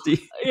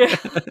 LSD. Yeah,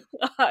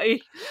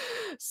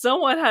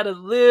 someone had a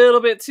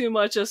little bit too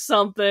much of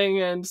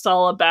something and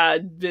saw a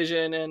bad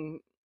vision,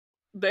 and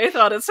they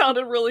thought it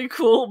sounded really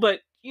cool, but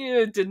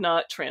it did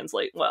not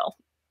translate well.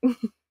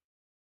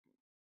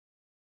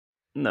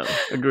 No,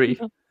 agree.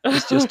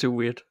 It's just too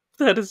weird.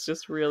 That is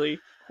just really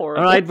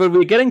horrible. All right, but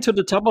we're getting to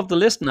the top of the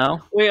list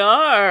now. We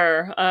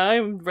are.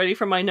 I'm ready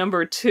for my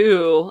number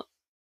 2.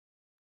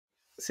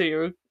 So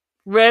you're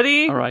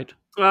ready? All right.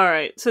 All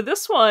right. So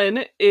this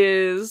one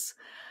is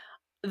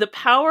the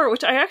power,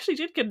 which I actually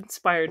did get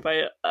inspired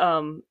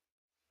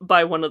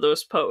by one of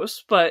those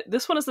posts, but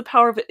this one is the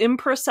power of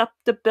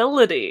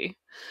imperceptibility.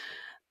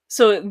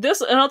 So this,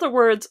 in other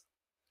words,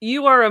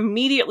 you are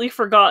immediately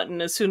forgotten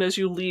as soon as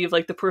you leave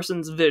the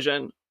person's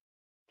vision.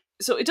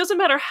 So it doesn't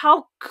matter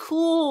how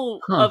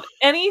cool of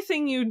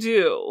anything you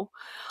do,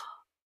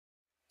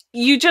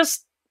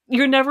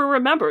 you're never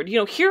remembered.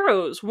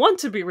 Heroes want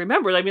to be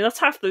remembered. I mean, that's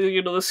half the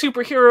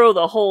superhero,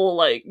 the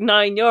whole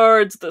 9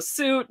 yards, the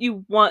suit.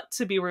 You want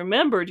to be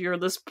remembered. You're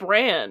this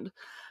brand.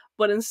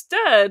 But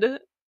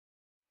instead,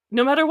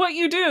 no matter what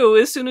you do,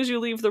 as soon as you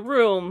leave the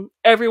room,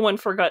 everyone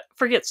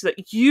forgets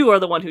that you are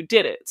the one who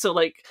did it. So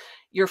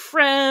your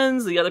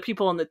friends, the other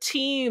people on the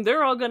team,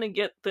 they're all going to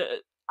get the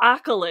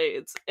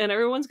accolades, and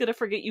everyone's going to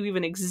forget you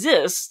even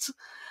exist.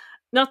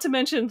 Not to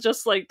mention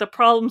just the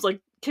problems,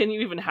 can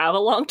you even have a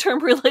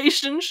long-term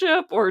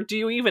relationship, or do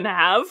you even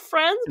have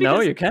friends? Because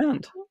no, you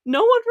can't. No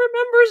one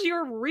remembers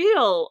you're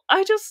real.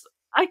 I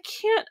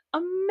can't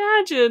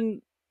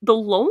imagine the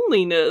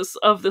loneliness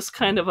of this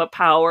kind of a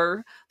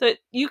power, that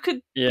you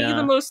could be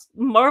the most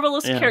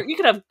marvelous character. You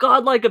could have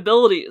godlike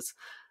abilities,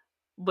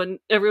 but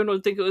everyone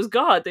would think it was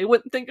God. They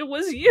wouldn't think it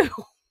was you.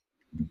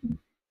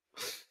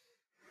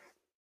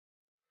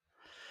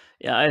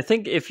 Yeah, I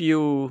think if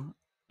you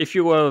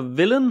were a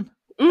villain,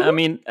 I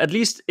mean, at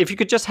least if you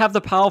could just have the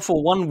power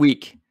for 1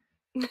 week,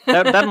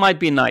 that might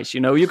be nice.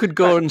 You could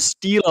go and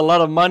steal a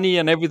lot of money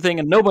and everything,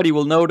 and nobody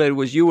will know that it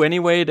was you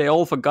anyway. They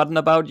all forgotten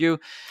about you.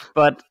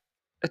 But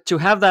to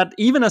have that,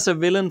 even as a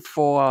villain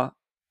for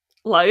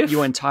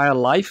your entire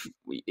life,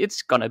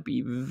 it's gonna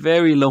be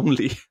very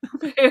lonely.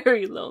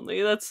 Very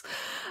lonely.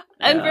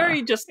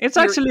 Very just... It's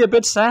actually a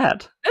bit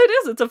sad. It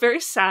is. It's a very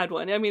sad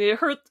one. I mean, it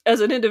hurt as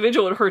an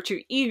individual. It hurt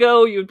your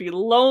ego. You'd be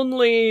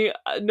lonely.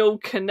 No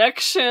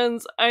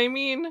connections. I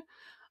mean,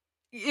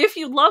 if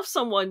you love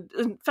someone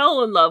and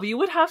fell in love, you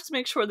would have to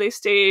make sure they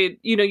stayed,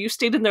 you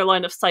stayed in their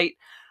line of sight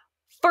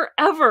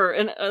forever.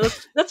 And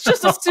let's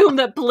just assume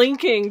that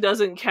blinking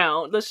doesn't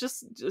count. That's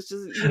just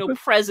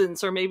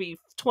presence, or maybe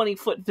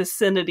 20-foot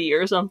vicinity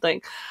or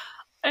something.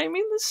 I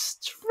mean, the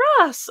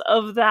stress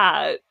of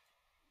that.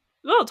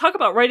 Well, talk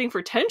about writing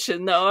for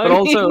tension,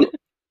 though.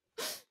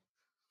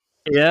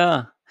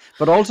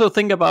 But also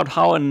think about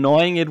how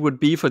annoying it would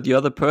be for the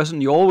other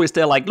person. You're always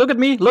there look at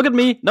me.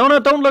 No,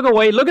 don't look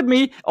away. Look at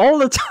me. All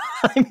the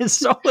time. It's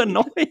so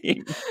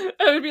annoying.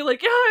 I would be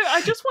like,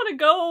 I just want to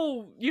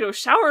go,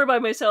 shower by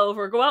myself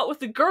or go out with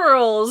the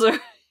girls.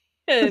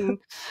 No,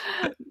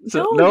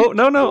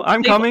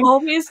 I'm coming.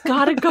 Always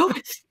gotta go with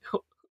you.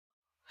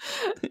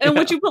 And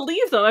would you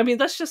believe them? I mean,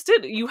 that's just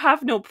it. You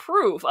have no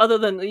proof other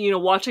than,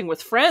 watching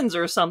with friends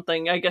or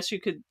something. I guess you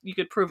could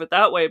prove it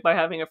that way by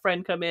having a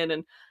friend come in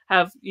and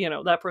have,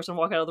 that person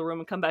walk out of the room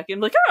and come back in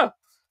who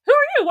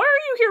are you? Why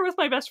are you here with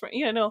my best friend?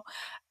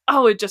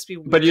 It'd just be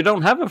weird. But you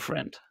don't have a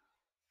friend.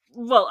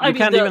 Well, you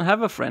can't even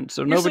have a friend.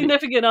 So your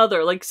significant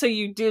other, say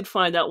you did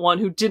find that one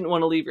who didn't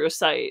want to leave your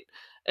sight,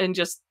 and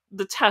just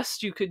the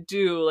test you could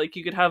do,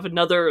 you could have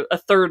a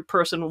third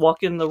person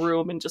walk in the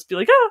room and just be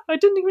like, I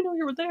didn't even know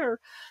you were there,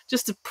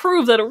 just to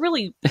prove that it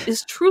really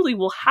is truly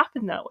will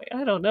happen that way.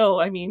 I don't know.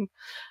 I mean,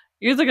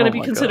 you're either going to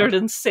be considered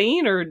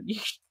insane, or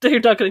they're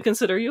not going to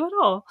consider you at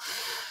all.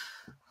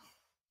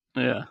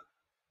 Yeah.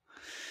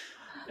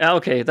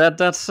 Okay,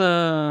 that's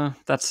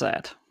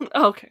sad.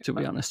 Okay, to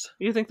be honest.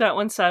 You think that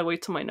one's sad?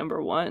 Wait till my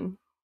number one.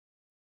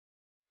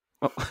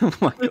 Oh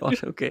my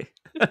god. Okay.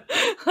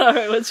 All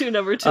right, what's your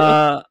number two?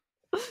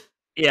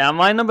 Yeah,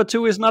 my number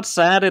two is not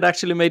sad. It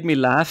actually made me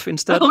laugh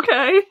instead.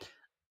 Okay.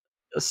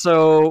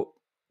 So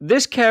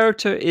this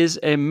character is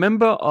a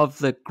member of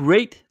the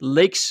Great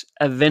Lakes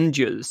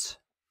Avengers.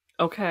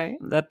 Okay.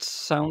 That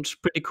sounds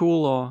pretty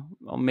cool,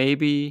 or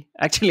maybe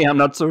actually I'm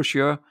not so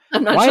sure.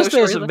 I'm not Why so is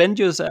there sure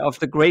Avengers of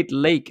the Great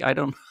Lake? I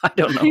don't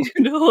know.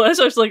 No, I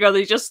was like, are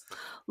they just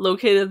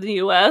located in the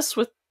U.S.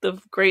 with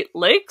the Great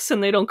Lakes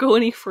and they don't go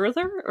any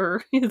further,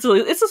 or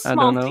it's a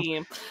small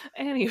team?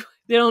 Anyway,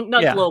 they don't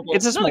global.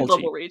 It's a small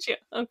global team. reach. Yeah.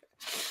 Okay.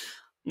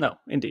 No,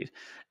 indeed.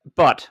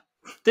 But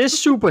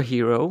this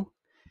superhero,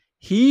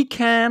 he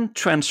can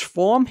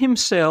transform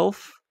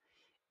himself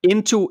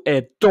into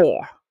a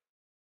door.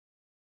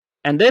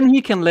 And then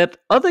he can let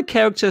other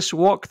characters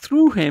walk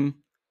through him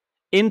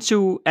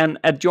into an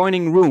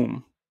adjoining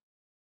room.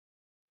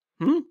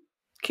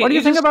 What do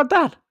you think about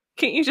that?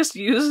 Can't you just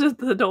use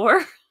the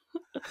door?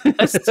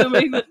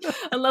 Assuming that,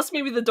 unless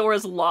maybe the door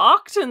is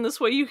locked, and this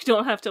way you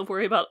don't have to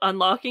worry about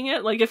unlocking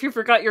it. Like if you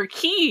forgot your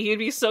key, you'd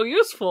be so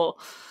useful.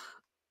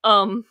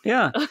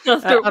 Yeah.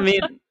 I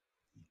mean,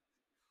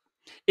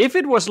 if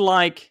it was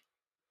like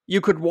you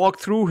could walk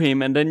through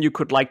him and then you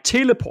could like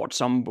teleport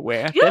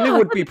somewhere, then it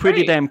would be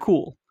pretty damn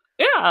cool.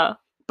 Yeah.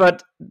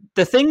 But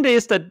the thing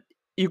is that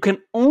you can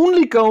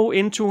only go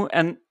into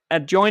an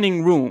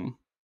adjoining room.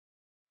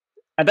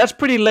 And that's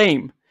pretty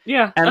lame.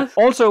 Yeah. And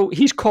also,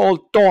 he's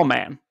called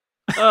Doorman.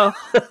 Oh.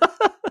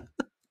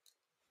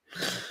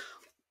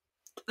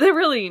 They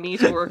really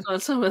need to work on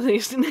some of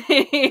these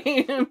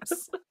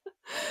names.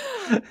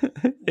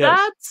 Yes.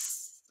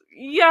 That's...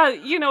 Yeah,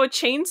 a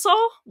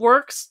chainsaw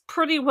works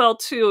pretty well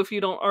too if you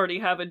don't already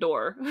have a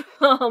door.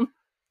 Otherwise,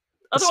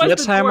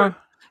 sledgehammer.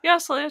 Yeah,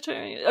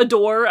 sledgehammer. A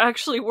door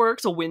actually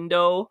works. A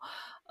window.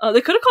 They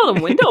could have called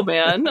him Window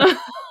Man. I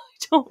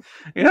don't.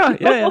 Yeah.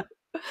 Yeah.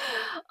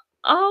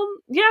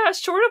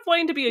 Short of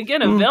wanting to be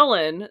again a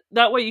villain,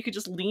 that way you could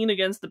just lean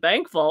against the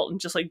bank vault and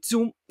just like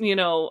zoom, in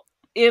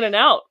and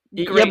out.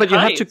 Yeah, but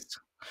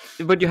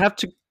you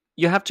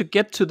have to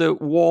get to the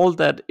wall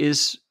that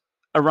is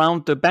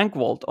around the bank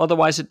vault.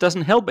 Otherwise, it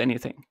doesn't help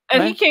anything.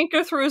 And right? He can't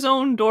go through his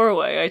own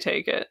doorway. I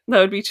take it that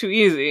would be too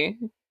easy.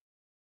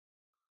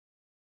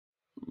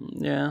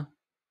 Yeah,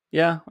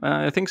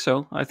 I think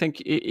so. I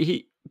think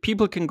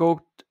people can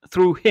go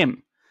through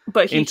him,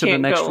 but he into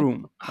can't the next go.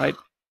 room, right?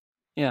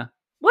 Yeah.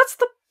 What's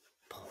the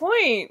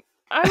point?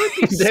 I would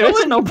be there so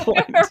is no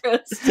point.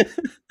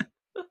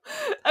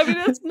 I mean,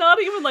 it's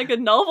not even like a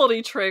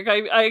novelty trick.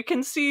 I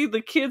can see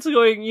the kids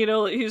going,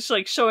 he's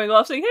like showing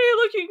off, saying, "Hey,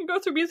 look, you can go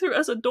through me through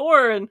as a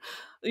door," and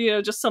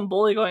just some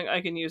bully going,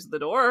 "I can use the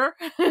door,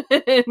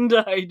 and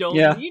I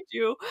don't need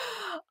you."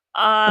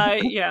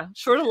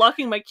 Short of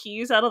locking my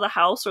keys out of the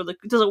house, or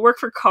does it work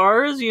for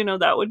cars?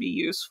 That would be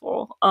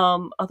useful.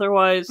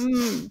 Otherwise,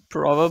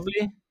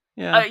 probably.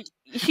 Yeah.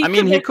 He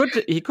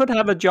could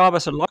have a job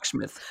as a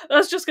locksmith. I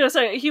was just gonna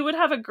say he would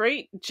have a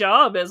great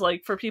job as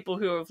like for people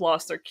who have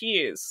lost their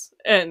keys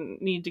and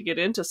need to get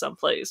into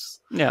someplace.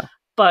 Yeah.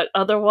 But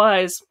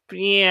otherwise,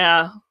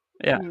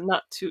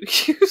 not too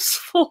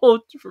useful,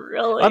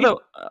 really.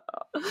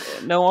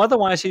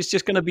 Otherwise he's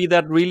just gonna be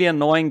that really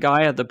annoying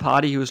guy at the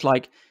party who's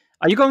like,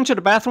 "Are you going to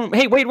the bathroom?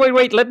 Hey,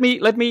 wait, let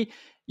me.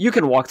 You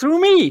can walk through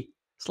me."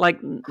 It's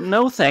like,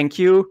 no, thank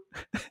you.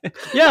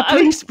 Yeah,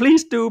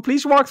 please do.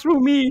 Please walk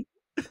through me.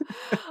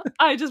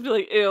 I'd just be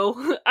like,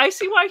 ew. I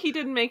see why he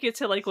didn't make it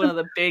to like one of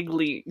the big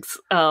leagues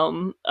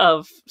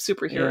of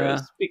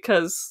superheroes,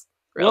 because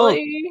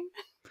really.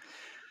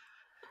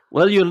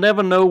 Well, you'll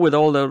never know with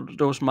all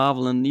those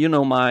Marvel, and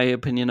my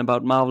opinion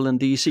about Marvel and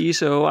DC,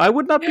 so I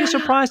would not be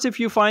surprised if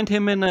you find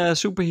him in a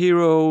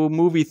superhero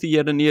movie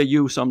theater near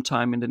you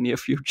sometime in the near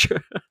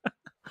future.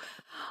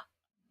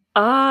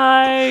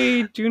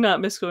 I do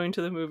not miss going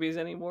to the movies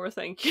anymore,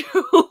 thank you.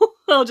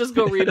 I'll just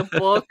go read a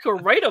book or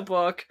write a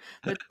book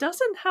that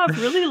doesn't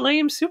have really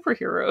lame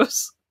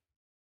superheroes.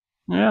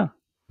 Yeah.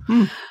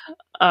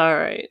 All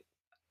right.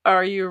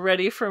 Are you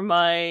ready for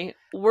my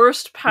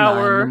worst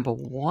power?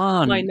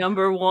 My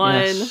number one.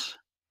 Yes.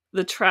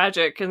 The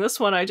tragic. And this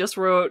one I just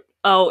wrote,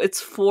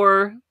 it's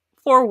four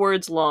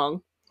words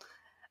long.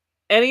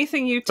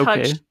 Anything you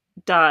touch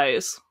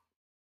dies.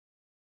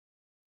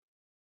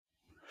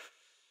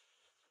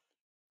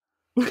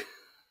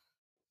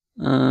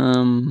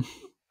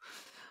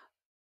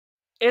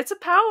 It's a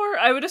power.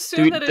 I would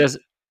assume that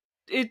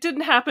it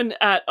didn't happen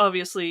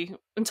obviously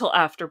until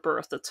after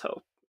birth. Let's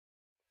hope,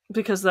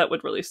 because that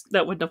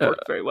wouldn't have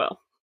worked very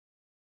well.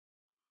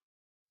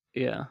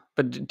 Yeah,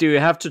 but do you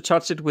have to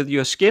touch it with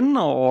your skin,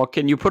 or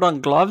can you put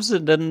on gloves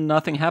and then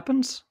nothing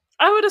happens?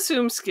 I would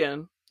assume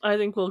skin. I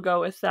think we'll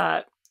go with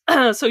that.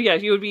 So yeah,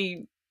 you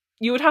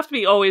would have to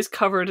be always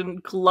covered in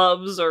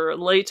gloves or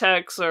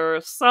latex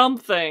or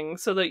something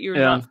so that you're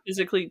not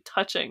physically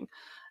touching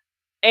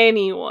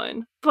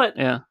anyone. But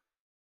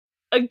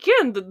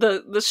again,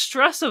 the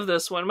stress of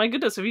this one, my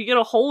goodness, if you get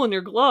a hole in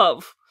your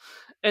glove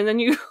and then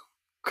you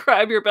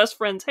grab your best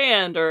friend's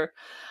hand, or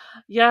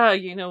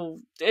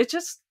it's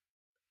just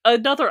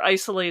another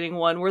isolating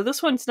one, where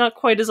this one's not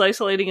quite as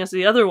isolating as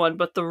the other one,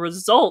 but the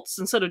results,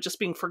 instead of just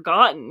being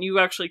forgotten, you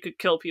actually could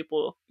kill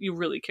people you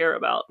really care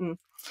about. And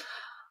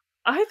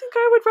I think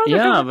I would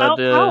rather go without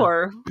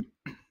power.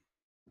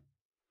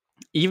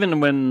 Even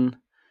when,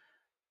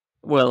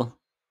 well,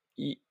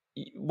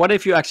 what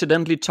if you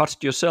accidentally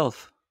touched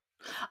yourself?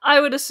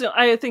 I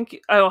think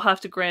I will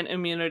have to grant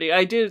immunity.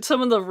 I did,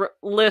 some of the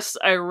lists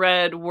I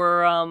read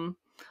were,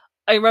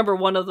 I remember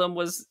one of them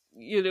was,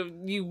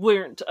 you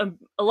weren't,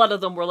 a lot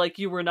of them were like,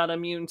 you were not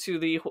immune to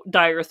the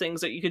dire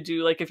things that you could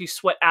do, like if you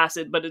sweat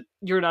acid, but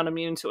you're not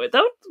immune to it.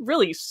 That would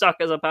really suck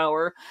as a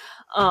power.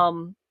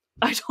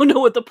 I don't know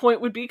what the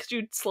point would be, because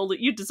you'd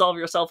dissolve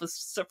yourself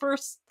as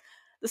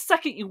the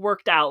second you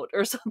worked out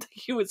or something,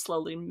 you would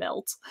slowly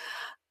melt.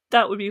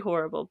 That would be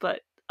horrible.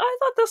 But I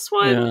thought this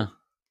one,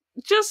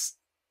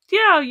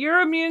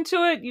 you're immune to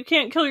it. You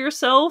can't kill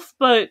yourself,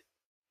 but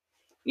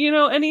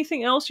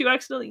anything else you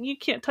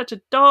can't touch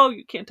a dog,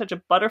 you can't touch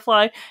a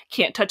butterfly,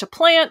 can't touch a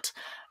plant,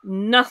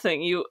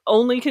 nothing. You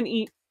only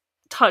can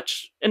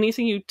touch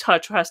anything you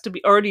touch has to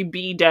already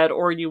be dead,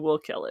 or you will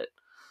kill it.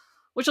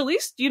 Which, at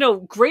least,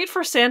 great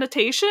for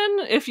sanitation.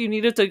 If you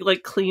needed to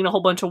like clean a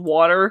whole bunch of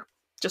water,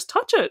 just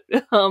touch it.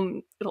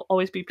 It'll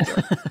always be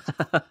pure.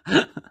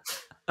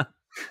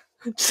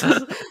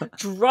 Just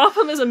drop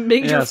him as a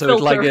major so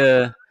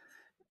filter.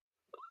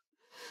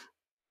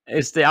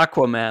 It's the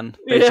Aquaman,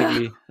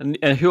 basically.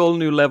 A whole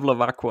new level of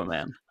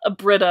Aquaman. A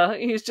Brita.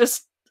 He's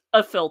just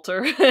a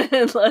filter.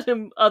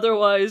 And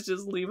otherwise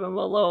just leave him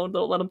alone.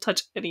 Don't let him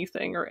touch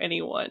anything or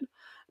anyone.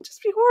 It'd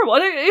just be horrible.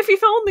 If he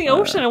fell in the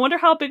ocean, I wonder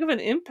how big of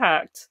an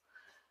impact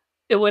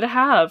it would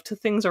have to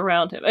things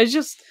around him.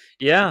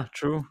 Yeah,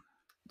 true.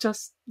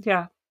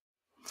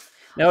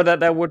 No,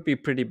 that would be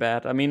pretty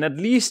bad. I mean, at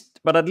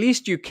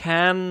least you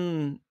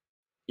can,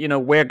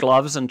 wear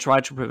gloves and try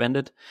to prevent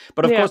it.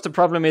 But of course, the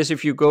problem is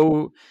if you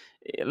go,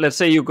 let's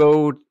say you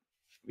go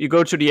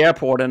to the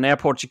airport and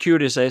airport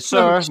security says,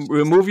 "Sir,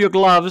 remove your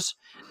gloves."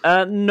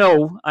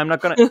 No, I'm not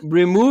gonna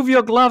remove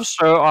your gloves,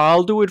 sir, or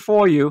I'll do it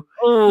for you.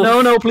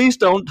 Oh. No, please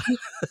don't.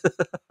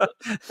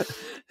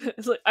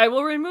 It's like, I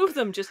will remove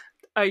them. Just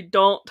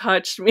don't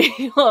touch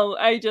me.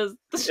 The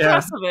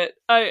stress of it.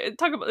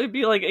 It'd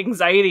be like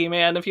anxiety,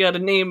 man. If you had to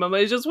name them,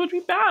 it just would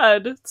be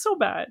bad. It's so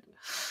bad.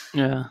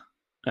 Yeah,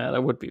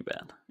 that would be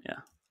bad. Yeah,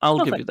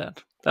 I'll give you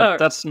that.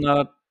 That's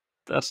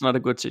not a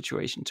good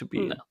situation to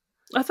be in.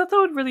 I thought that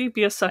would really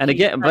be a sucky. And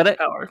again,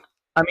 power.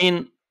 I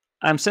mean,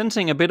 I'm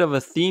sensing a bit of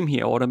a theme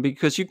here, Autumn,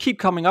 because you keep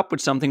coming up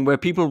with something where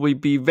people will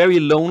be very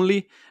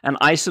lonely and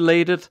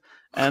isolated,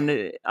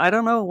 and I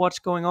don't know what's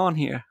going on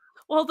here.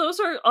 Well, those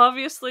are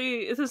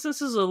obviously, this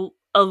is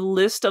a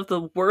list of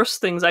the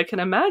worst things I can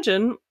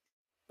imagine.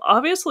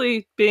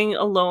 Obviously, being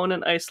alone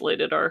and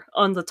isolated are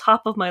on the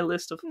top of my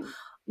list of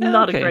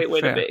not a great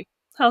way to be.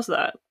 How's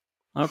that?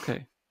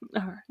 Okay.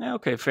 All right.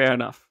 Okay, fair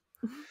enough.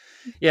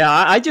 Yeah,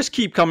 I just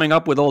keep coming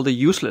up with all the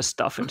useless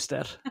stuff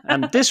instead.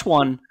 And this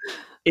one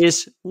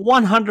is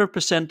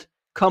 100%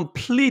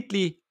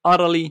 completely,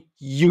 utterly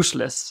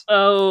useless.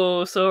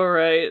 Oh, so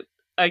right.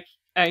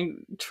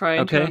 I'm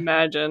trying to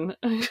imagine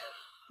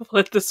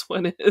what this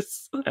one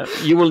is.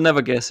 You will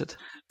never guess it.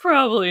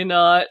 Probably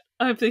not.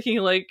 I'm thinking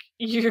like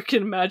you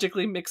can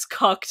magically mix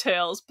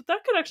cocktails, but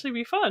that could actually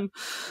be fun.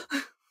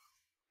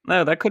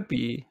 No, that could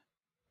be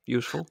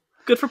useful.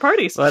 Good for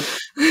parties. But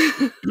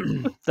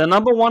the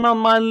number one on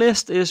my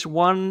list is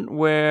one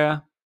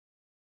where,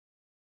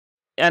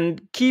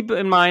 and keep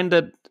in mind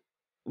that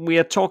we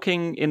are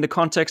talking in the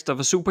context of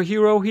a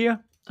superhero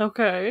here.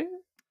 Okay.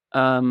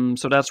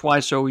 So that's why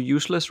so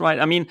useless, right?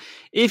 I mean,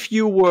 if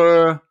you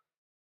were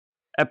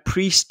a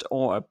priest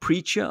or a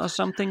preacher or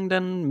something,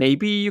 then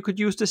maybe you could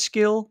use the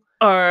skill.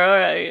 All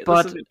right,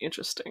 but this is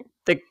interesting.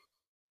 The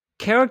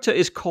character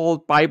is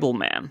called Bible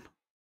Man.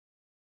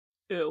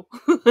 Ew.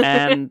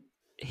 And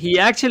he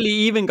actually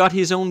even got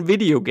his own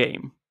video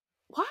game.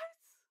 What?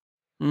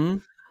 Hmm?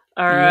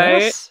 All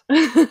right.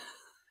 Yes.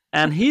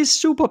 And his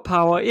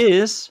superpower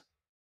is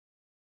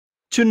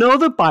to know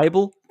the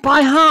Bible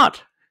by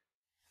heart.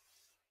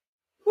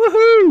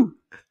 Woohoo!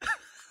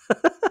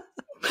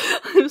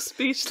 I'm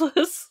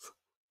speechless.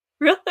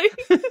 Really?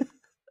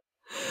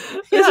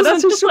 Yeah,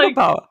 that's his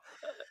superpower. Like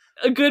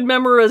a good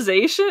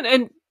memorization?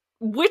 And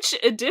which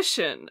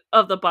edition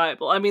of the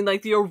Bible? I mean,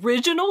 like the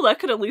original? That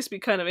could at least be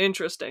kind of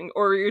interesting.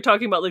 Or you're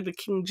talking about like the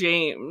King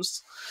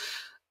James?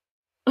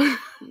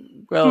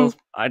 Well,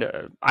 I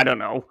don't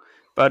know.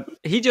 But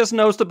he just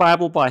knows the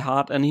Bible by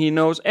heart, and he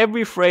knows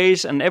every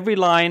phrase and every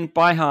line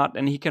by heart,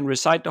 and he can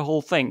recite the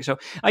whole thing. So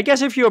I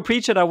guess if you're a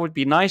preacher, that would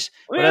be nice.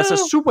 But as a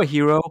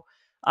superhero,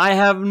 I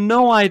have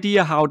no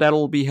idea how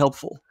that'll be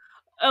helpful.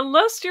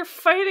 Unless you're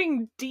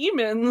fighting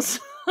demons,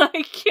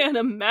 I can't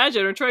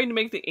imagine. Or trying to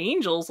make the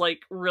angels like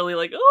really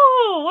like,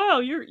 oh wow,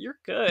 you're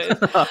good.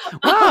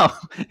 Wow,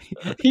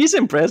 he's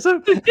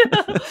impressive.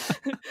 Yeah.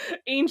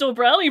 Angel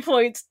brownie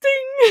points,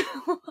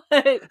 ding.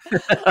 But,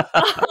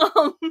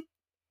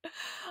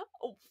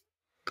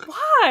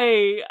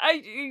 Why?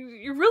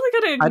 You're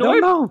really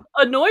gonna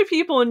annoy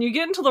people, and you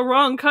get into the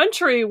wrong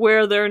country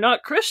where they're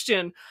not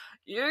Christian.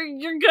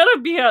 You're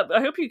gonna be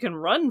I hope you can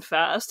run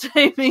fast.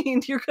 I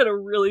mean, you're gonna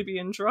really be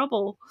in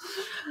trouble.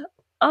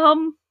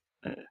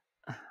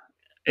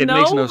 It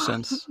makes no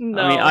sense.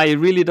 No. I mean, I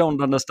really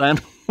don't understand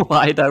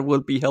why that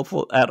would be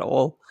helpful at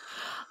all.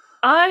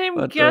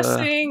 I'm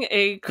guessing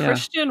a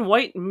Christian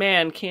white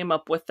man came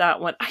up with that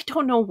one. I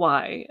don't know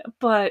why,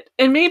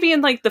 and maybe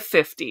in like the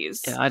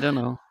 50s. Yeah, I don't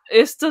know.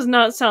 This does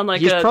not sound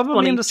like he's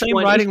probably in the same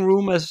writing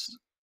room as.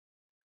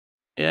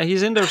 Yeah,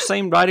 he's in the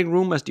same writing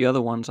room as the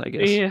other ones, I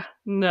guess. Yeah,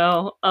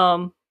 no.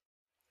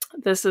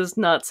 This is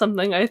not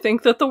something I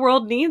think that the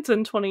world needs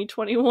in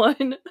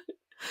 2021.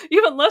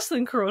 Even less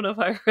than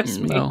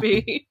coronavirus,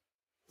 maybe.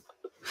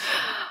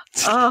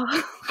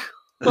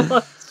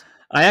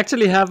 I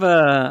actually have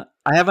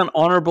an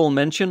honorable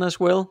mention as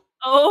well.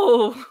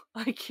 Oh,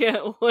 I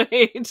can't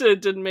wait.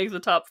 It didn't make the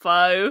top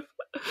 5.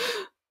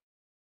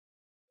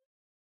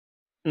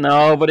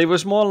 No, but it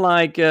was more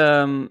like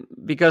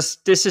because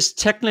this is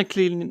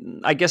technically,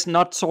 I guess,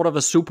 not sort of a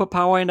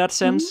superpower in that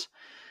sense.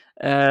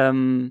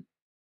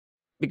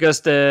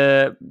 Because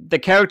the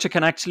character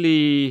can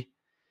actually,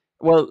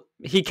 well,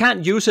 he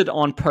can't use it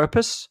on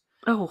purpose.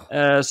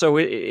 So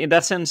in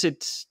that sense,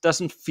 it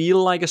doesn't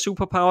feel like a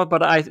superpower.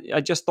 But I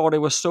just thought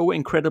it was so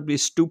incredibly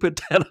stupid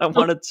that I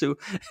wanted to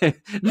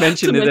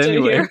mention it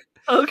anyway. Here.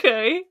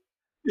 Okay.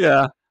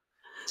 Yeah.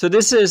 So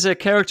this is a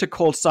character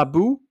called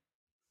Sabu.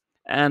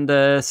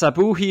 And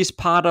Sabu, he's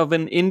part of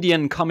an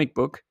Indian comic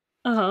book.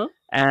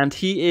 And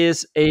he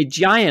is a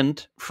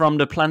giant from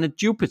the planet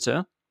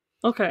Jupiter.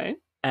 Okay.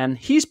 And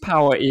his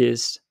power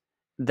is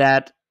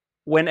that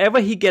whenever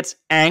he gets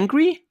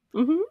angry,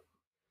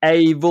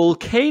 a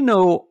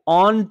volcano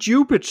on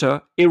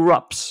Jupiter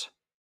erupts.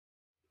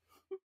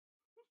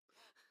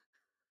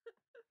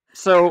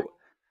 So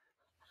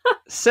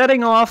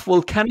setting off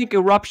volcanic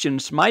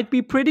eruptions might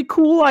be pretty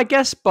cool, I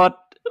guess, but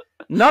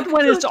not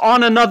when it's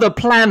on another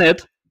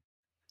planet.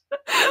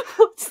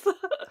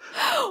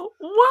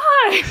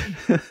 Why?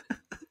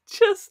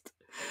 Just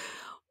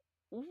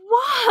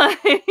why?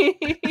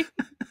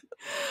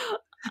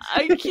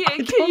 Can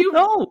you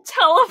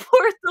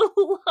teleport the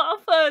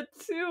lava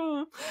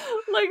to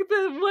like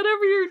the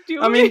whatever you're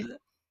doing? I mean,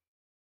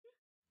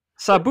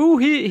 Sabu,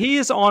 he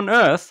is on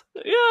Earth.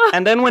 Yeah.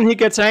 And then when he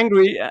gets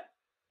angry,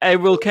 a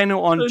volcano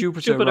on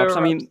Jupiter erupts.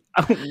 I mean,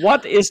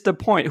 what is the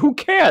point? Who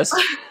cares?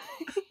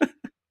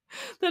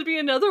 That'd be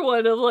another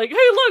one of like, hey,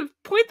 look,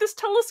 point this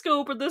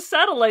telescope or this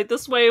satellite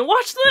this way and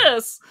watch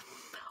this.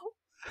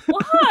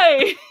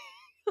 Why?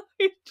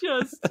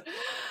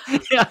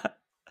 Yeah.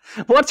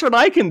 Watch what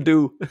I can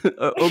do.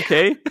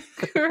 Okay.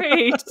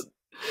 Great.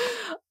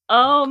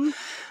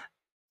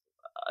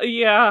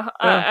 Yeah,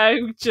 I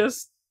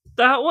just,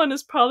 that one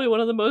is probably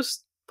one of the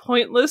most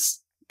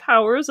pointless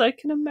powers I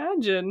can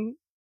imagine.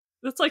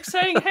 It's like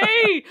saying,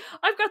 hey,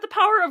 I've got the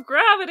power of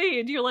gravity.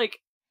 And you're like,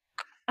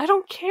 I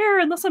don't care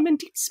unless I'm in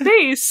deep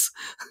space.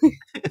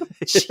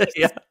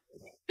 Yeah.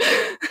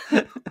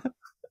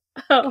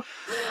 Oh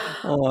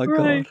my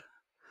God.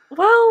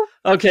 Well,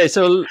 okay,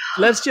 so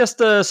let's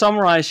just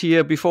summarize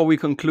here before we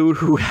conclude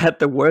who had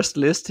the worst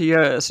list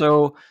here.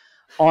 So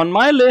on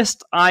my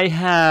list, I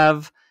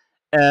have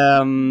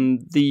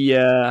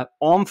the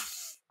arm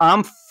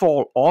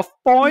fall off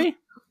boy.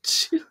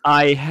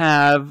 I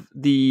have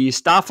the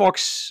Star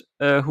Fox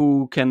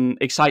who can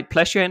excite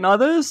pleasure in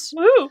others.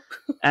 Woo.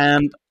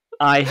 And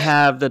I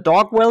have the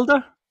dog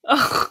welder.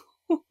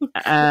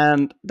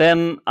 And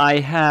then I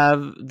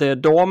have the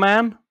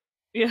doorman.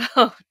 Yeah,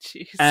 oh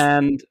jeez.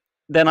 And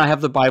then I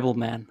have the Bible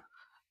man.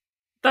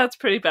 That's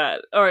pretty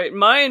bad. All right,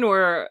 mine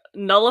were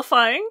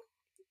nullifying,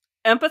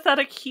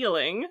 empathetic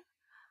healing,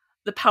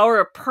 the power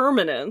of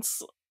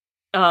permanence,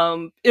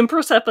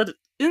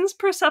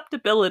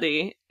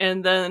 imperceptibility,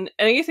 and then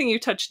anything you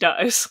touch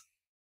dies.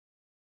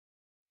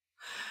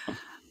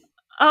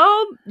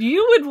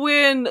 You would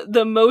win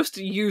the most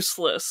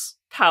useless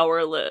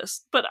power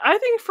list, but I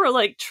think for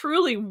like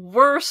truly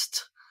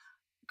worst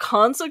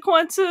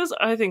consequences,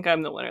 I think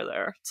I'm the winner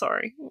there.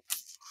 Sorry.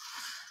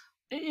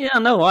 Yeah,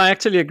 no, I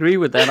actually agree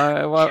with that.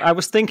 I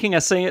was thinking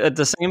at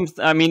the same.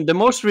 I mean, the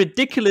most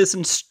ridiculous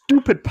and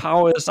stupid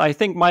powers. I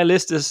think my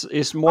list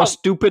is more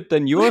stupid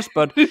than yours.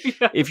 But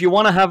Yeah. if you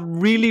want to have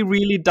really,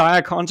 really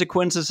dire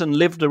consequences and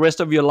live the rest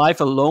of your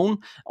life alone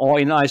or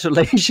in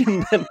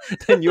isolation,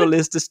 then your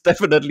list is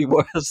definitely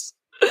worse.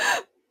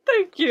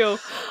 Thank you.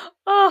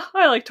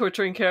 I like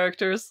torturing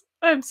characters.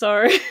 I'm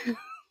sorry.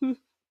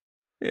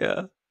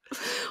 Yeah.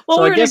 Well,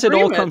 so we're I guess in it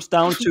all agreement. comes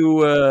down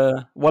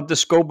to what the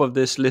scope of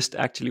this list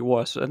actually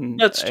was, and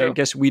That's true. I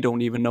guess we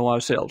don't even know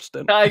ourselves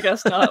then. I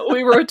guess not.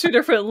 We wrote 2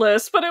 different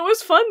lists, but it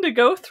was fun to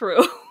go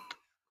through.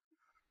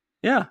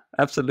 Yeah,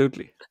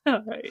 absolutely.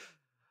 All right.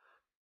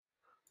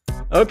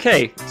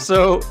 Okay,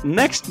 so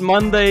next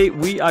Monday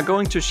we are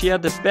going to share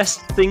the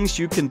best things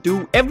you can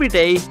do every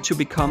day to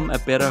become a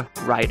better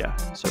writer.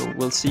 So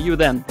we'll see you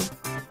then.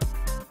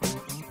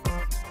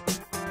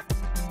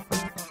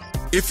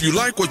 If you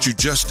like what you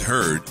just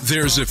heard,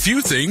 there's a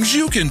few things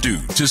you can do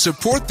to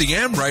support the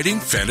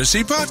AmWriting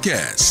Fantasy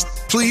Podcast.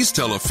 Please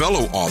tell a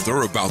fellow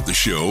author about the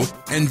show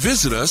and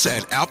visit us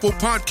at Apple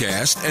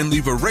Podcast and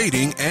leave a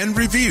rating and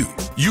review.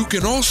 You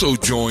can also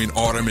join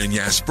Autumn and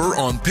Jesper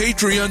on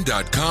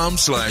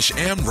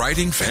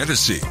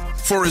patreon.com/AmWritingFantasy.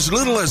 For as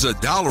little as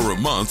 $1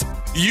 a month,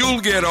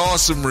 you'll get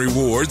awesome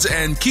rewards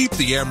and keep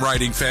the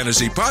AmWriting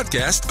Fantasy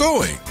Podcast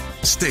going.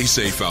 Stay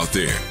safe out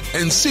there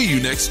and see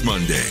you next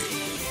Monday.